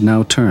tide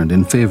now turned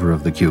in favor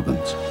of the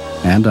Cubans,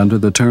 and under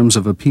the terms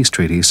of a peace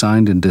treaty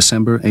signed in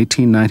December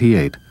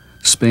 1898,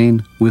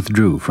 Spain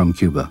withdrew from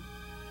Cuba.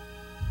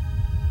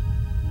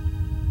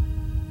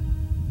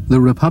 The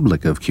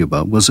Republic of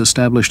Cuba was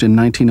established in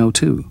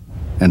 1902,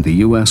 and the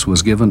U.S.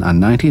 was given a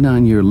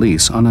 99-year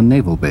lease on a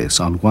naval base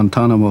on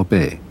Guantanamo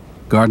Bay,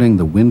 guarding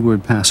the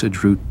windward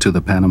passage route to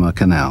the Panama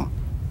Canal.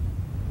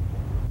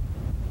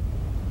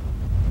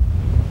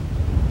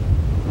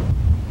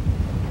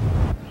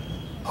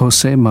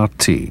 José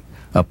Martí,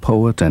 a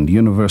poet and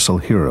universal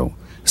hero,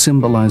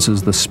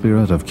 symbolizes the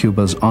spirit of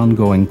Cuba's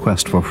ongoing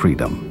quest for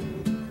freedom.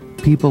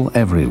 People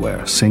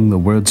everywhere sing the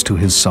words to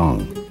his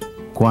song,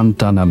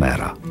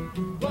 Guantanamera.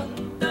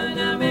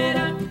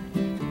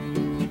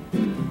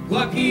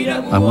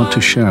 I want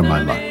to share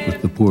my luck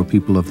with the poor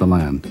people of the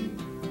land.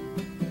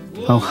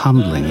 How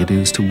humbling it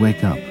is to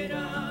wake up,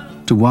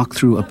 to walk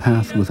through a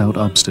path without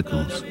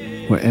obstacles,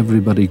 where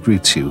everybody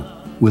greets you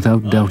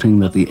without doubting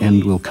that the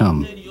end will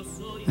come,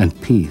 and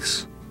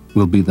peace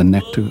will be the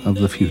nectar of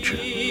the future.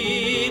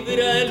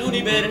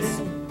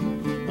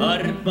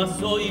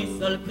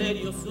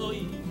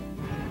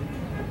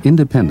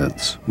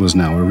 Independence was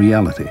now a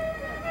reality,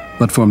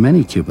 but for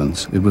many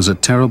Cubans it was a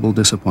terrible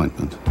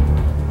disappointment.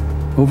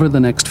 Over the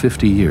next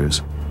 50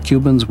 years,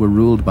 Cubans were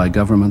ruled by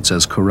governments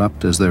as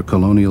corrupt as their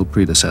colonial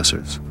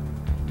predecessors.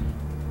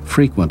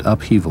 Frequent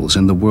upheavals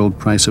in the world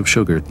price of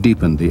sugar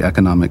deepened the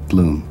economic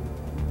gloom.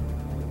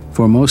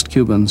 For most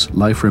Cubans,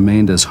 life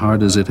remained as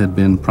hard as it had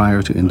been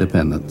prior to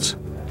independence.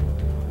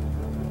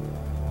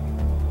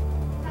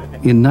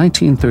 In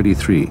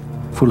 1933,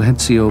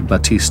 Fulgencio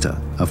Batista,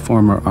 a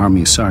former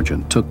army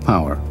sergeant, took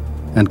power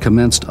and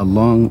commenced a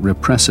long,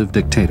 repressive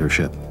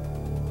dictatorship.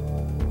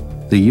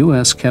 The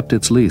U.S. kept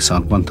its lease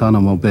on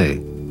Guantanamo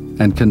Bay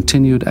and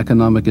continued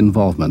economic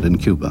involvement in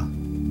Cuba.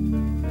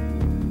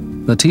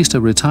 Batista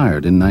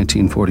retired in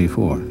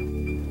 1944.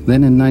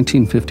 Then in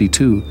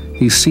 1952,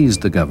 he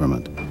seized the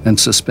government and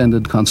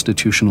suspended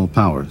constitutional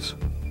powers.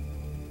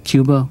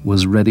 Cuba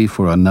was ready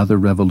for another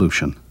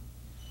revolution.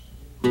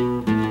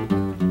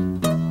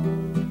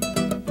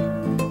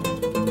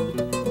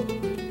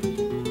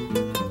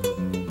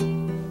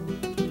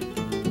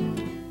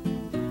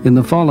 In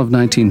the fall of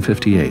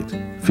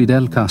 1958,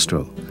 Fidel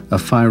Castro, a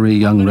fiery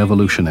young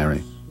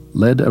revolutionary,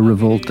 led a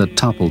revolt that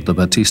toppled the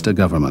Batista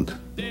government.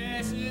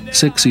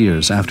 6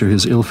 years after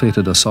his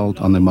ill-fated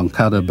assault on the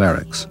Moncada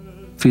barracks,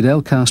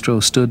 Fidel Castro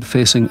stood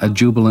facing a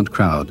jubilant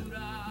crowd,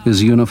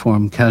 his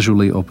uniform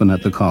casually open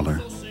at the collar.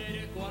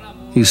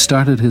 He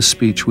started his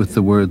speech with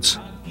the words,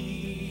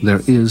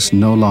 "There is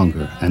no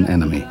longer an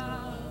enemy."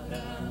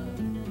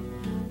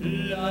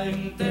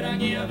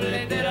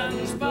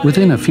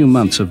 Within a few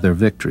months of their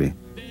victory,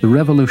 the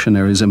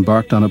revolutionaries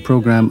embarked on a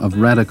program of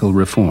radical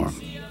reform.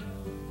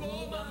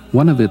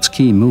 One of its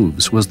key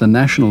moves was the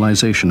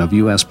nationalization of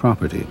U.S.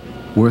 property,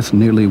 worth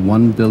nearly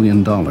 $1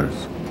 billion.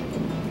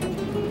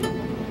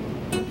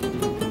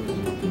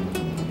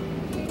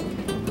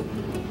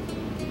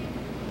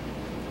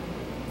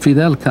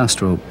 Fidel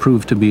Castro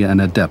proved to be an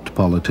adept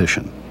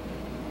politician.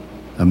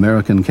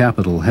 American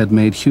capital had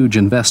made huge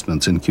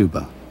investments in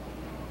Cuba.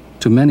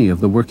 To many of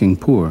the working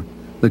poor,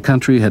 the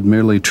country had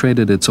merely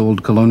traded its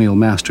old colonial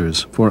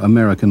masters for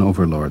American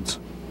overlords.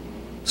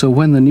 So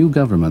when the new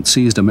government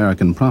seized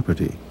American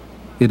property,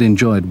 it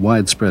enjoyed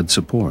widespread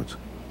support.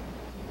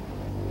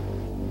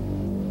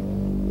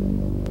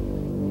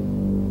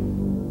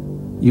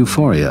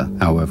 Euphoria,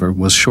 however,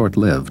 was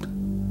short-lived.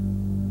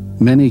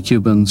 Many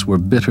Cubans were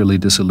bitterly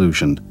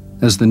disillusioned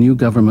as the new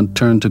government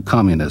turned to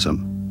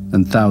communism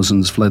and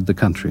thousands fled the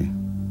country.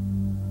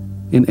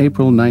 In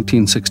April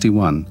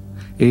 1961,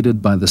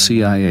 aided by the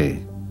CIA,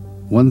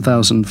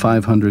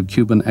 1,500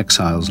 Cuban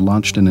exiles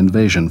launched an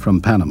invasion from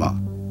Panama,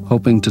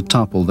 hoping to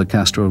topple the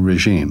Castro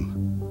regime.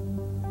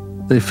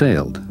 They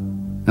failed,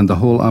 and the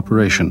whole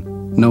operation,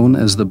 known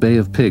as the Bay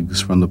of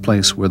Pigs from the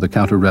place where the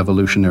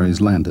counter-revolutionaries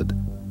landed,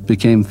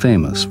 became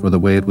famous for the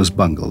way it was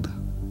bungled.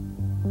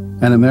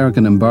 An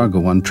American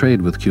embargo on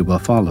trade with Cuba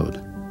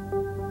followed.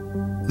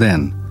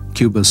 Then,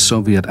 Cuba's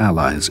Soviet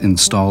allies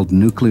installed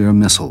nuclear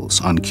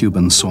missiles on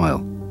Cuban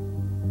soil.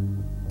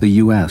 The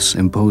U.S.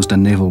 imposed a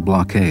naval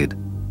blockade,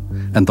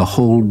 and the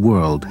whole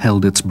world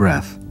held its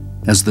breath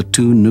as the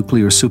two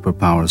nuclear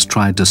superpowers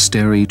tried to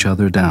stare each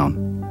other down.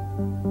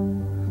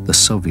 The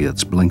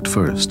Soviets blinked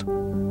first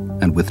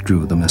and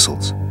withdrew the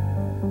missiles.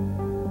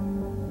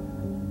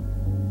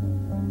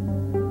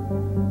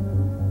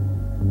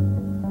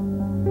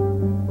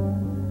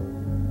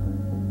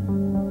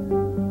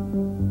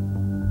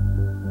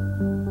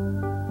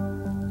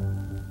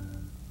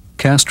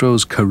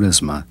 Castro's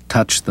charisma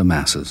touched the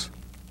masses.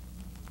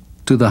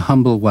 To the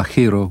humble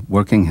Guajiro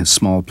working his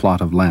small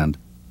plot of land,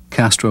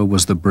 Castro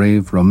was the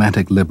brave,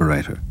 romantic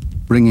liberator,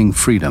 bringing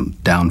freedom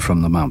down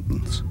from the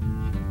mountains.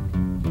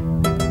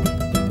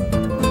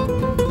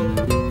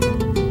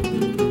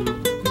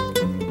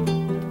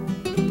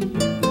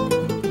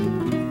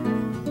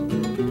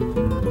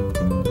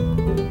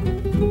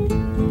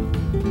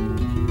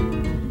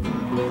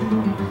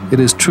 It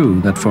is true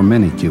that for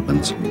many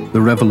Cubans,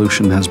 the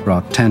revolution has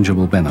brought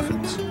tangible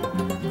benefits: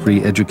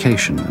 free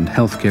education and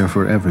health care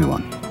for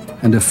everyone,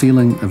 and a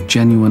feeling of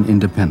genuine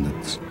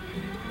independence.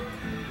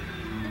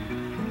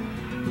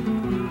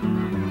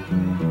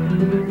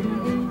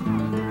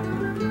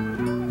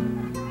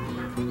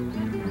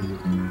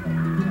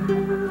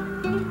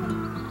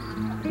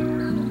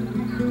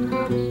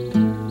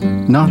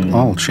 Not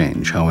all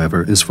change,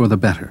 however, is for the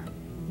better.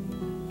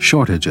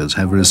 Shortages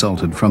have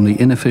resulted from the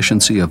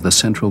inefficiency of the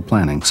central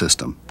planning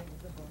system.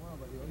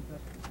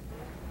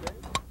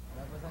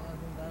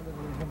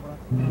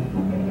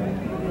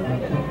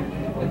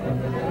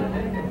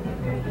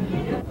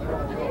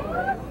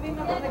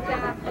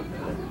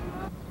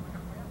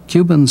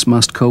 Cubans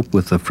must cope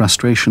with the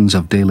frustrations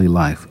of daily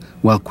life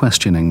while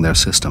questioning their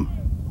system.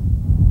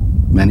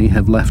 Many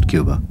have left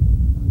Cuba.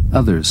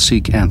 Others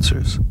seek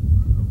answers.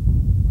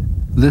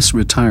 This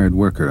retired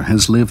worker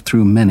has lived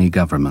through many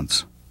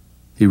governments.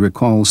 He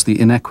recalls the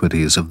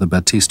inequities of the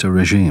Batista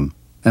regime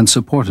and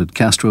supported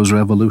Castro's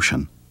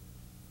revolution.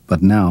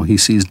 But now he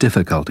sees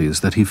difficulties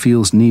that he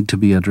feels need to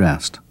be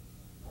addressed.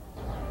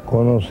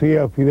 Conocí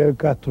a Fidel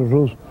Castro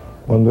Ruz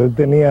cuando él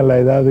tenía la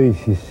edad de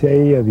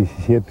 16 a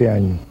 17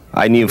 años.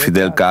 I knew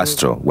Fidel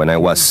Castro when I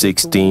was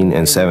 16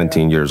 and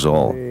 17 years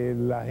old.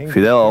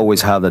 Fidel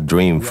always had a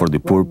dream for the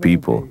poor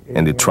people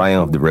and the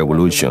triumph of the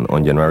revolution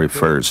on January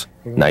 1st,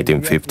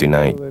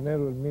 1959.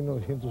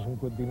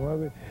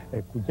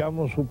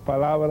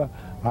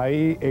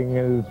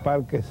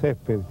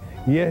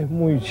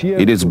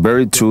 It is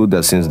very true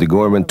that since the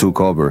government took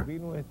over,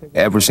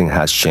 everything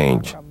has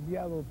changed.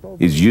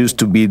 It used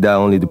to be that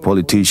only the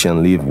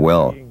politicians lived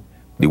well.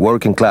 The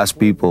working class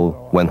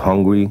people went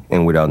hungry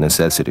and without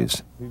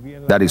necessities.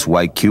 That is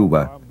why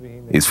Cuba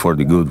is for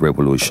the good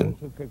revolution.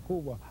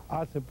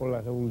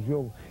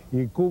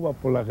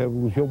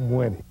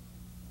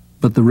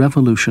 But the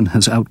revolution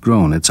has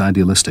outgrown its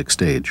idealistic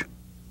stage,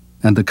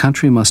 and the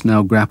country must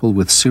now grapple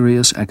with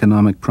serious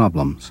economic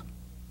problems.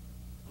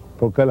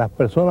 porque las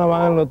personas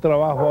van a los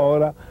trabajos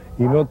ahora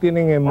y no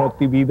tienen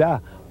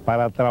emotividad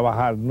para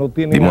trabajar, no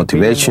tienen the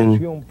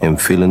motivation and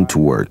feeling to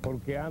work.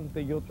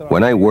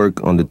 When I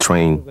worked on the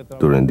train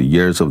during the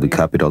years of the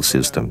capital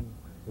system,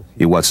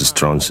 it was a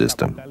strong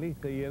system.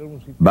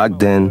 Back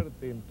then,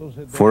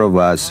 4 of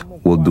us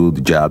would do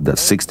the job that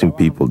 16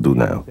 people do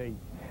now.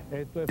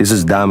 This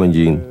is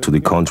damaging to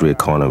the country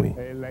economy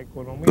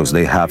because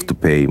they have to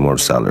pay more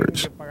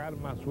salaries.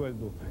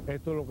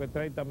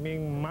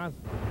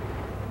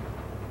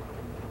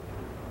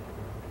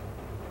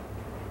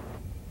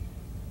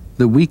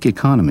 The weak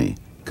economy,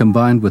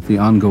 combined with the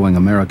ongoing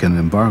American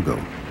embargo,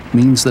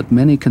 means that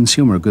many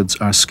consumer goods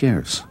are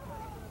scarce.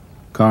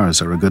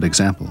 Cars are a good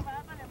example.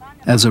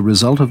 As a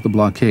result of the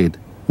blockade,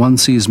 one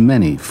sees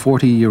many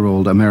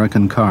 40-year-old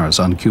American cars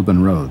on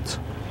Cuban roads.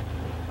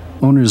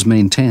 Owners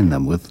maintain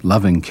them with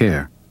loving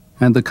care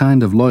and the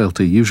kind of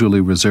loyalty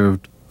usually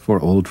reserved for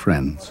old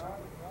friends.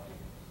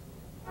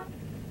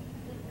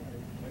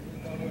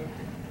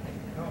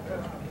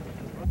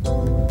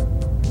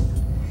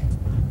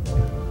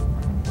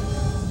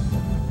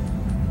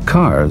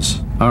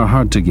 Cars are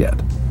hard to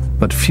get,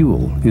 but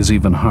fuel is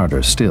even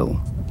harder still.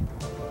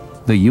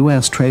 The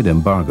U.S. trade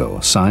embargo,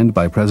 signed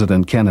by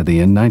President Kennedy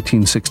in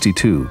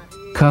 1962,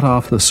 cut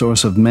off the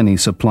source of many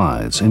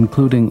supplies,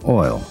 including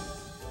oil.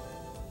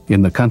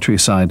 In the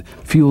countryside,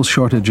 fuel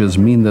shortages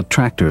mean that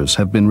tractors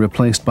have been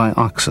replaced by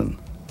oxen.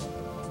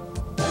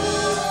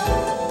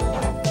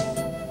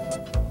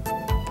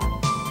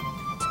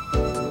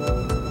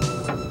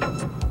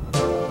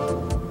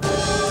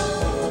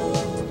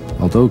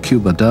 Although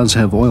Cuba does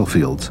have oil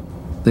fields,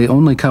 they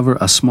only cover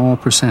a small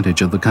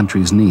percentage of the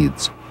country's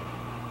needs.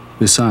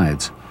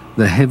 Besides,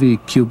 the heavy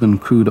Cuban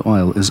crude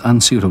oil is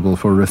unsuitable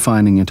for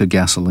refining into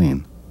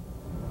gasoline.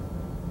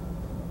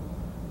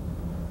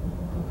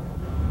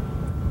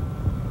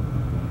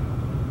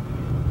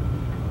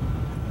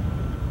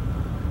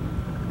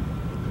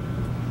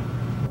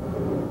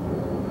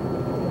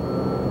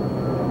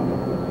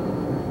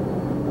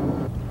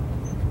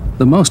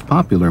 The most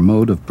popular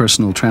mode of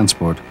personal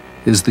transport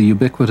is the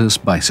ubiquitous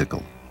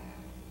bicycle.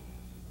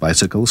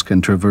 Bicycles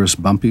can traverse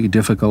bumpy,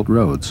 difficult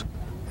roads,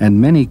 and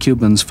many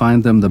Cubans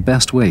find them the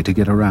best way to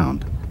get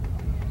around.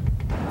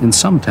 In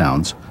some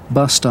towns,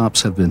 bus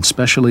stops have been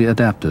specially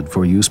adapted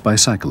for use by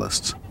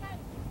cyclists.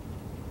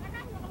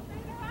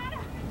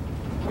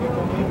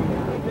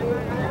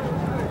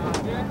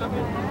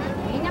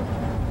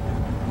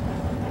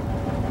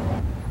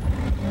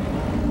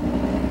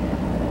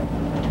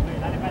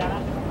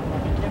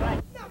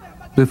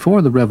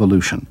 Before the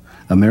revolution,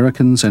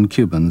 Americans and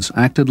Cubans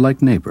acted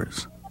like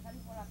neighbors.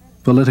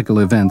 Political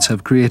events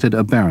have created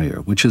a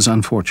barrier which is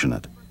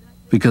unfortunate,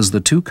 because the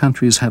two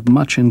countries have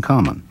much in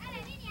common.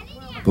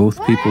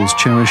 Both peoples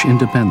cherish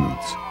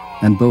independence,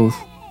 and both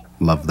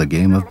love the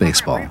game of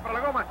baseball.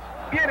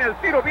 Viene el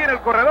tiro, viene el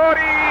corredor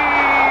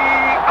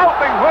y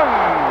out en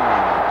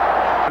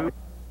home.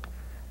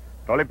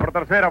 Rolling por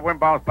tercera, buen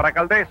bounce para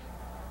Caldés.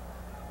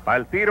 Va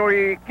el tiro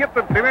y quieto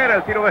en primera,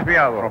 el tiro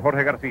desviado.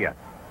 Jorge García.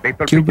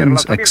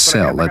 Cubans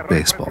excel at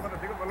baseball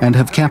and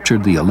have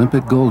captured the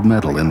Olympic gold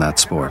medal in that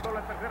sport.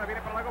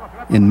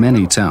 In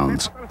many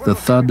towns, the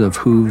thud of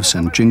hooves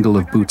and jingle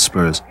of boot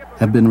spurs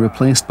have been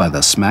replaced by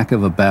the smack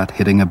of a bat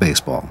hitting a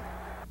baseball.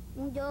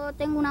 Yo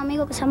tengo un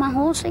amigo que se llama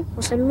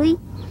José Luis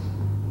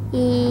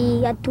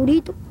y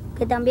Arturito,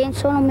 que también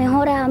son los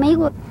mejores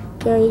amigos.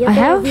 I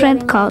have a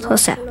friend called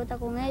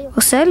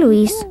Jose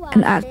Luis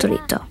and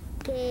Arturito.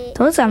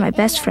 Those are my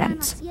best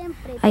friends.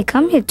 I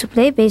come here to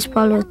play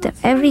baseball with them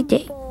every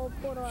day.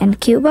 And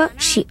Cuba,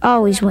 she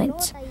always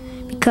wins,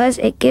 because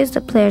it gives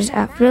the players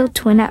a thrill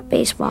to win at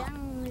baseball.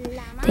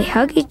 They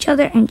hug each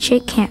other and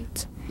shake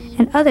hands,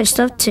 and other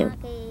stuff too.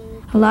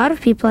 A lot of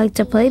people like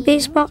to play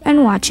baseball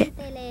and watch it.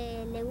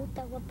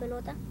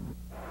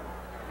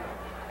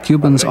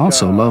 Cubans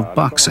also love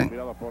boxing.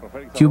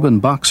 Cuban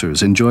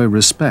boxers enjoy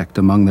respect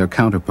among their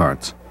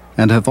counterparts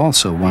and have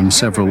also won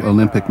several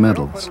Olympic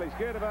medals.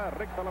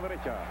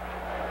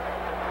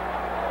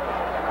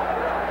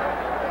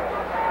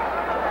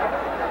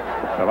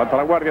 Levanta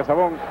la guardia,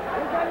 Sabón.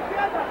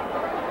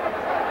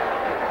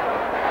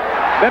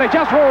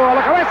 Derechazo a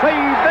la cabeza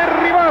y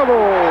derribado.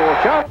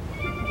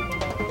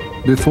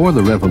 Before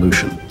the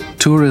revolution,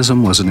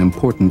 tourism was an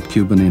important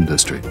Cuban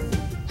industry.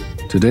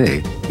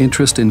 Today,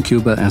 interest in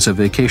Cuba as a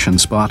vacation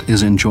spot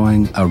is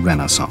enjoying a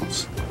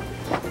renaissance.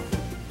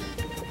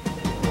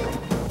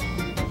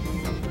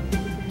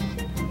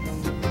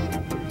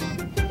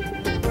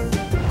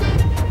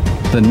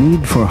 The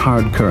need for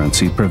hard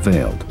currency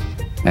prevailed,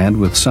 and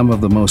with some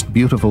of the most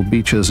beautiful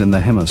beaches in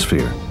the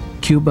hemisphere,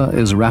 Cuba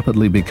is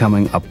rapidly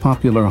becoming a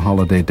popular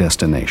holiday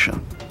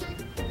destination.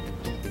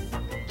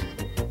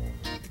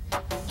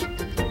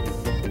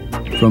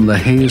 From the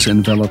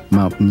haze-enveloped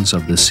mountains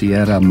of the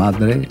Sierra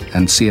Madre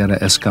and Sierra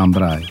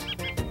Escambray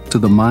to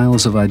the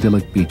miles of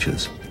idyllic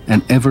beaches,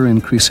 an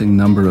ever-increasing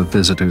number of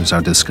visitors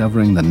are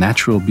discovering the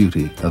natural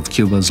beauty of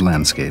Cuba's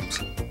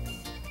landscapes.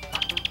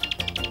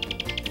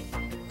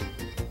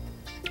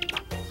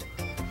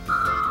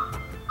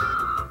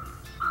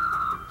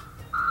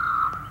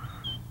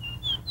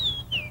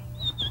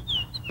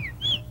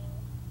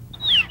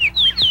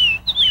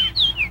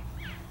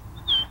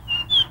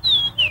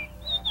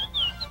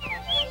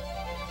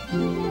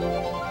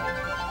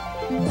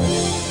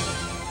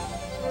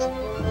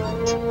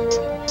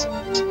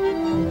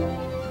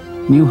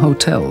 new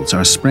hotels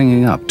are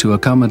springing up to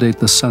accommodate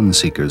the sun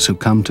seekers who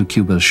come to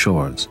Cuba's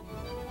shores.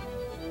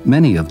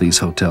 Many of these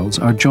hotels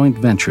are joint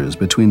ventures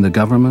between the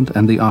government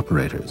and the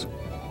operators,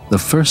 the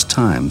first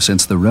time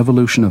since the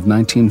Revolution of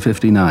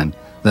 1959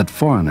 that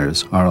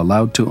foreigners are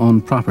allowed to own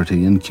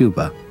property in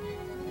Cuba.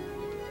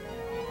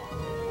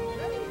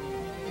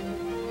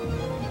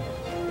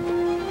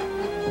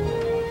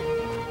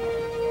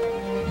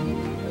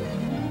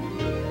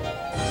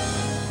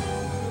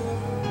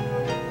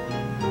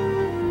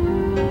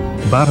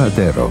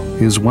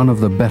 Varadero is one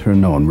of the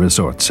better-known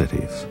resort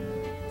cities.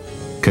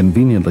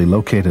 Conveniently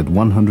located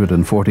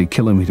 140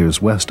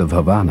 kilometers west of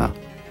Havana,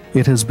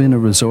 it has been a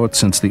resort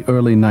since the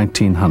early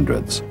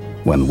 1900s,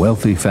 when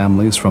wealthy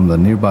families from the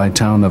nearby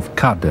town of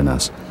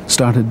Cárdenas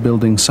started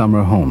building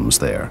summer homes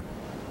there.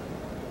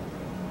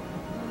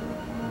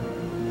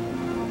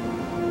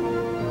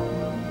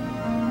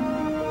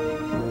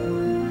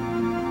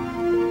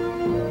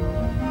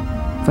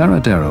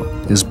 Varadero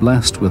is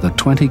blessed with a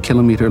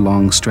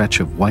 20-kilometer-long stretch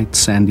of white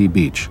sandy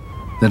beach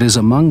that is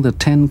among the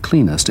 10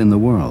 cleanest in the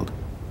world.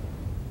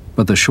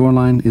 But the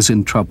shoreline is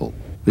in trouble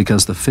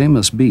because the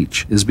famous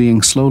beach is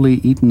being slowly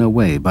eaten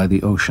away by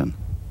the ocean.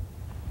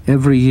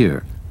 Every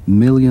year,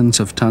 millions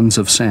of tons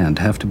of sand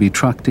have to be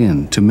trucked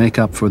in to make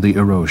up for the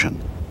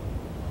erosion.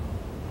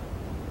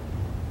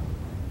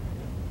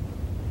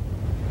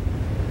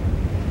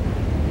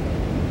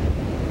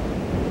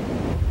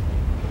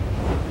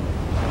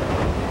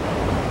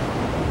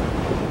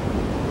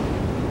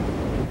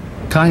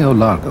 Cayo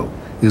Largo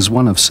is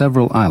one of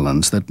several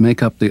islands that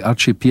make up the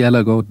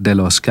Archipiélago de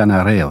los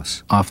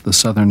Canarios off the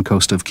southern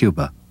coast of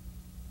Cuba.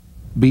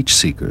 Beach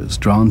seekers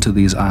drawn to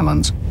these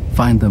islands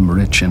find them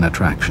rich in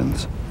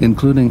attractions,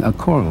 including a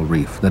coral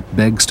reef that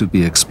begs to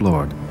be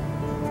explored.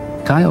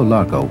 Cayo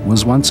Largo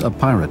was once a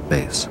pirate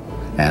base,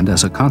 and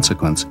as a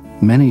consequence,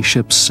 many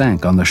ships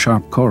sank on the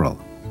sharp coral.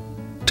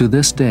 To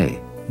this day,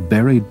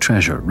 buried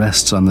treasure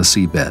rests on the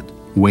seabed,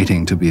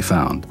 waiting to be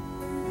found.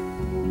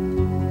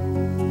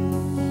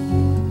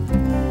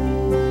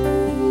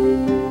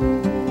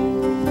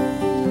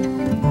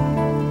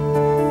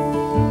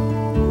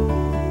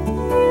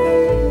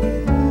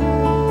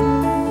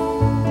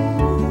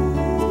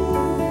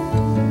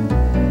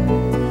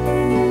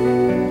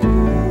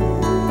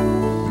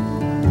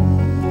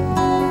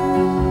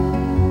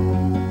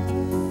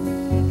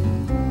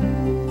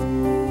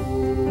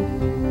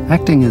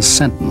 Acting as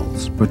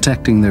sentinels,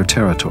 protecting their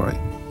territory,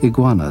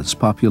 iguanas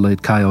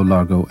populate Cayo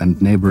Largo and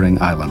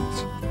neighboring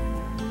islands.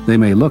 They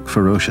may look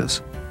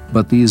ferocious,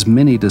 but these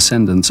mini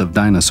descendants of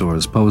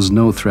dinosaurs pose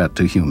no threat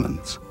to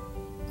humans.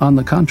 On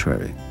the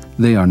contrary,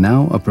 they are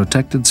now a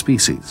protected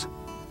species.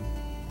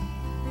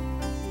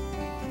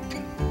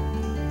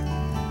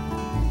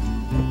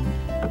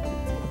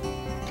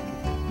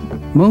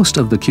 Most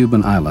of the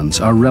Cuban islands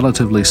are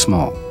relatively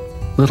small,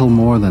 little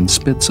more than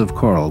spits of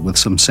coral with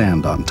some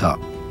sand on top.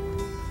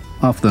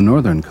 Off the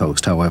northern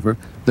coast, however,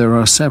 there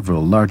are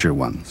several larger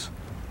ones.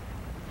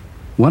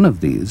 One of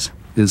these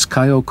is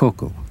Cayo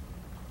Coco.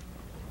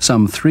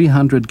 Some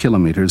 300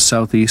 kilometers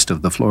southeast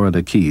of the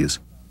Florida Keys,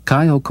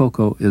 Cayo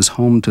Coco is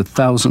home to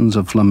thousands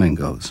of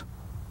flamingos.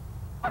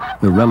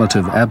 The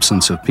relative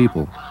absence of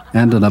people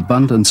and an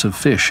abundance of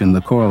fish in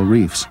the coral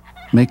reefs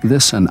make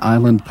this an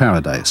island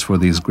paradise for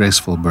these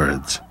graceful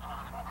birds.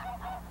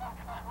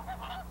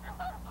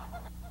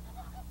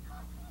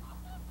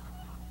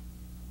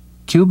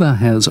 Cuba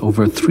has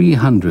over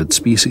 300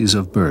 species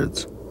of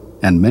birds,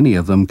 and many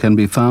of them can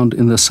be found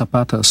in the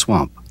Zapata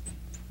Swamp.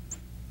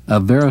 A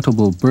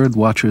veritable bird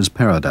watcher's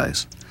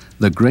paradise,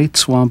 the Great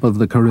Swamp of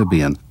the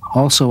Caribbean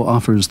also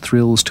offers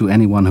thrills to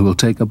anyone who will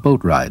take a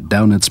boat ride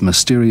down its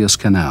mysterious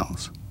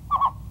canals.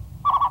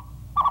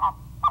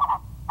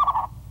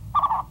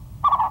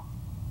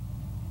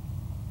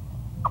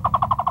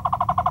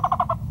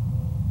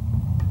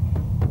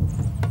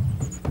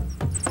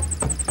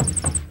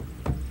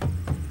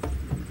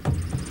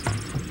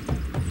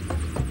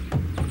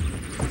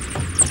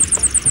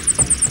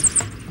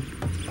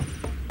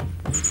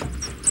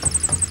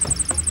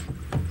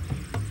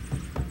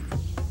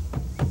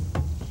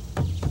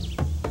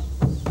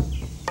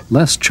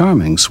 Less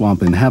charming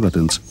swamp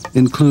inhabitants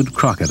include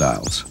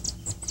crocodiles.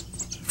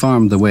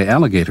 Farmed the way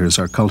alligators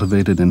are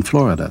cultivated in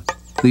Florida,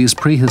 these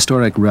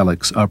prehistoric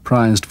relics are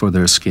prized for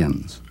their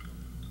skins.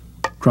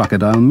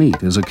 Crocodile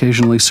meat is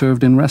occasionally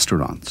served in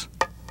restaurants.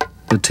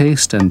 The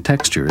taste and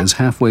texture is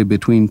halfway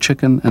between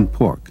chicken and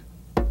pork.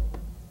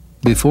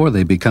 Before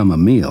they become a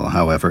meal,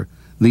 however,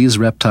 these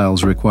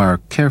reptiles require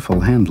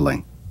careful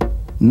handling.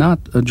 Not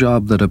a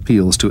job that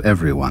appeals to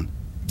everyone.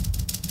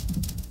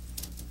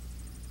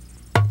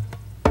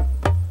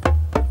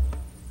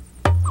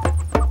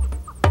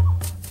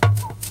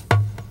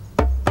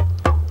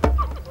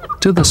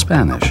 To the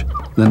Spanish,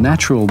 the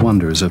natural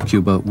wonders of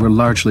Cuba were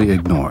largely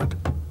ignored.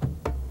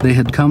 They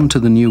had come to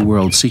the New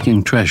World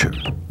seeking treasure,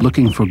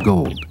 looking for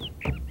gold.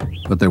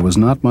 But there was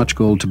not much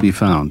gold to be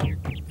found,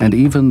 and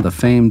even the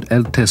famed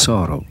El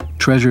Tesoro,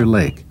 Treasure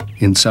Lake,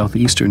 in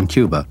southeastern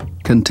Cuba,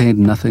 contained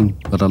nothing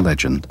but a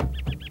legend.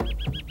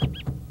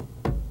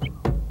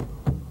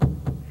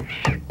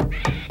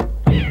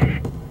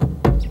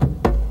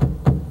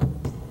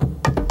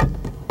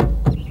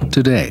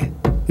 Today,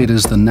 it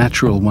is the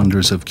natural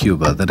wonders of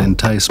Cuba that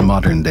entice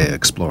modern-day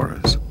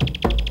explorers.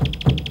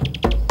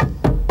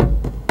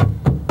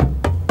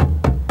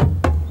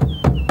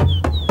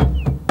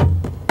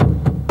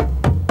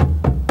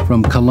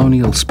 From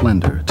colonial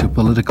splendor to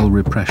political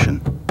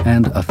repression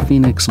and a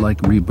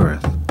phoenix-like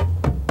rebirth,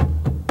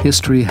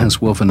 history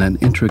has woven an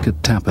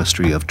intricate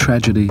tapestry of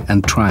tragedy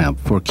and triumph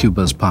for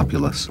Cuba's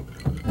populace.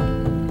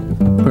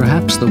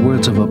 Perhaps the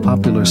words of a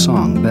popular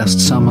song best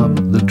sum up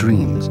the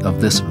dreams of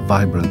this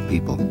vibrant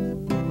people.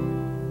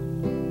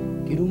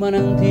 Quiero un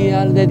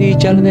manantial de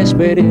dicha al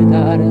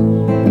despertar,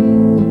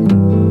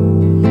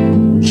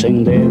 un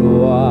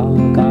sendero a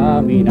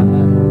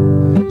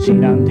caminar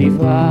sin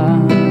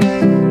antifaz.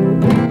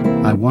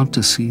 I want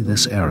to see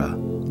this era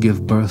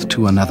give birth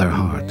to another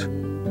heart,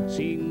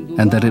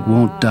 and that it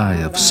won't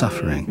die of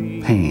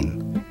suffering, pain.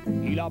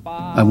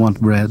 I want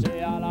bread,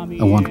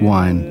 I want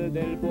wine,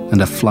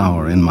 and a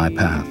flower in my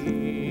path.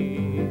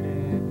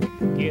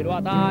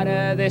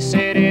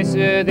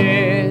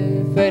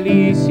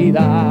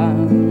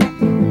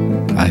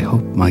 I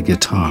hope my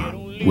guitar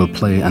will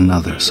play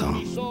another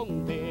song.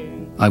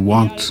 I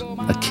want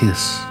a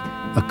kiss,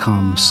 a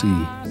calm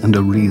sea, and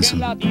a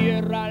reason,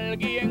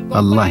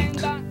 a light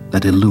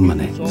that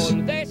illuminates,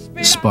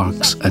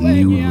 sparks a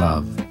new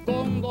love.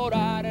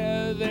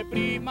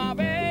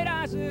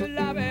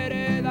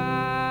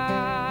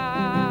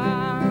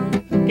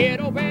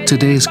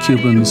 Today's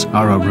Cubans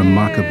are a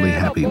remarkably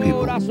happy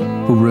people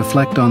who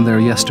reflect on their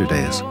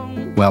yesterdays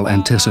while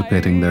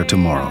anticipating their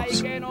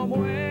tomorrows.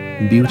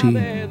 Beauty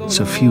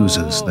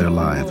suffuses their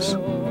lives,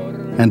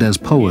 and as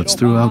poets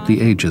throughout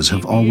the ages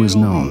have always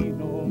known,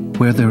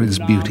 where there is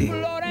beauty,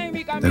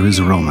 there is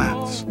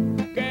romance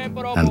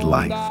and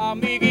life.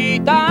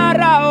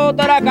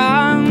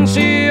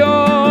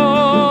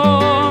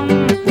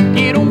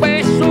 Quiero un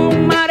beso,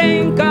 un mar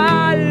en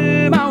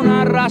calma,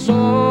 una razón,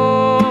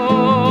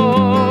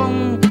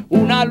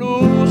 una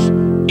luz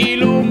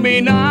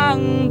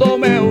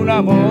iluminándome un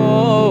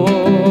amor.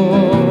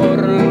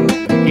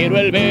 Quiero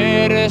el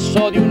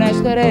verso de una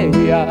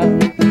estrella,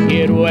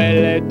 quiero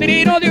el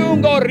trino de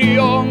un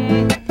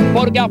gorrión,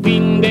 porque a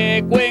fin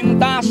de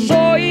cuentas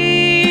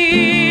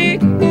soy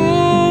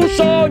un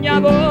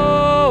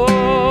soñador.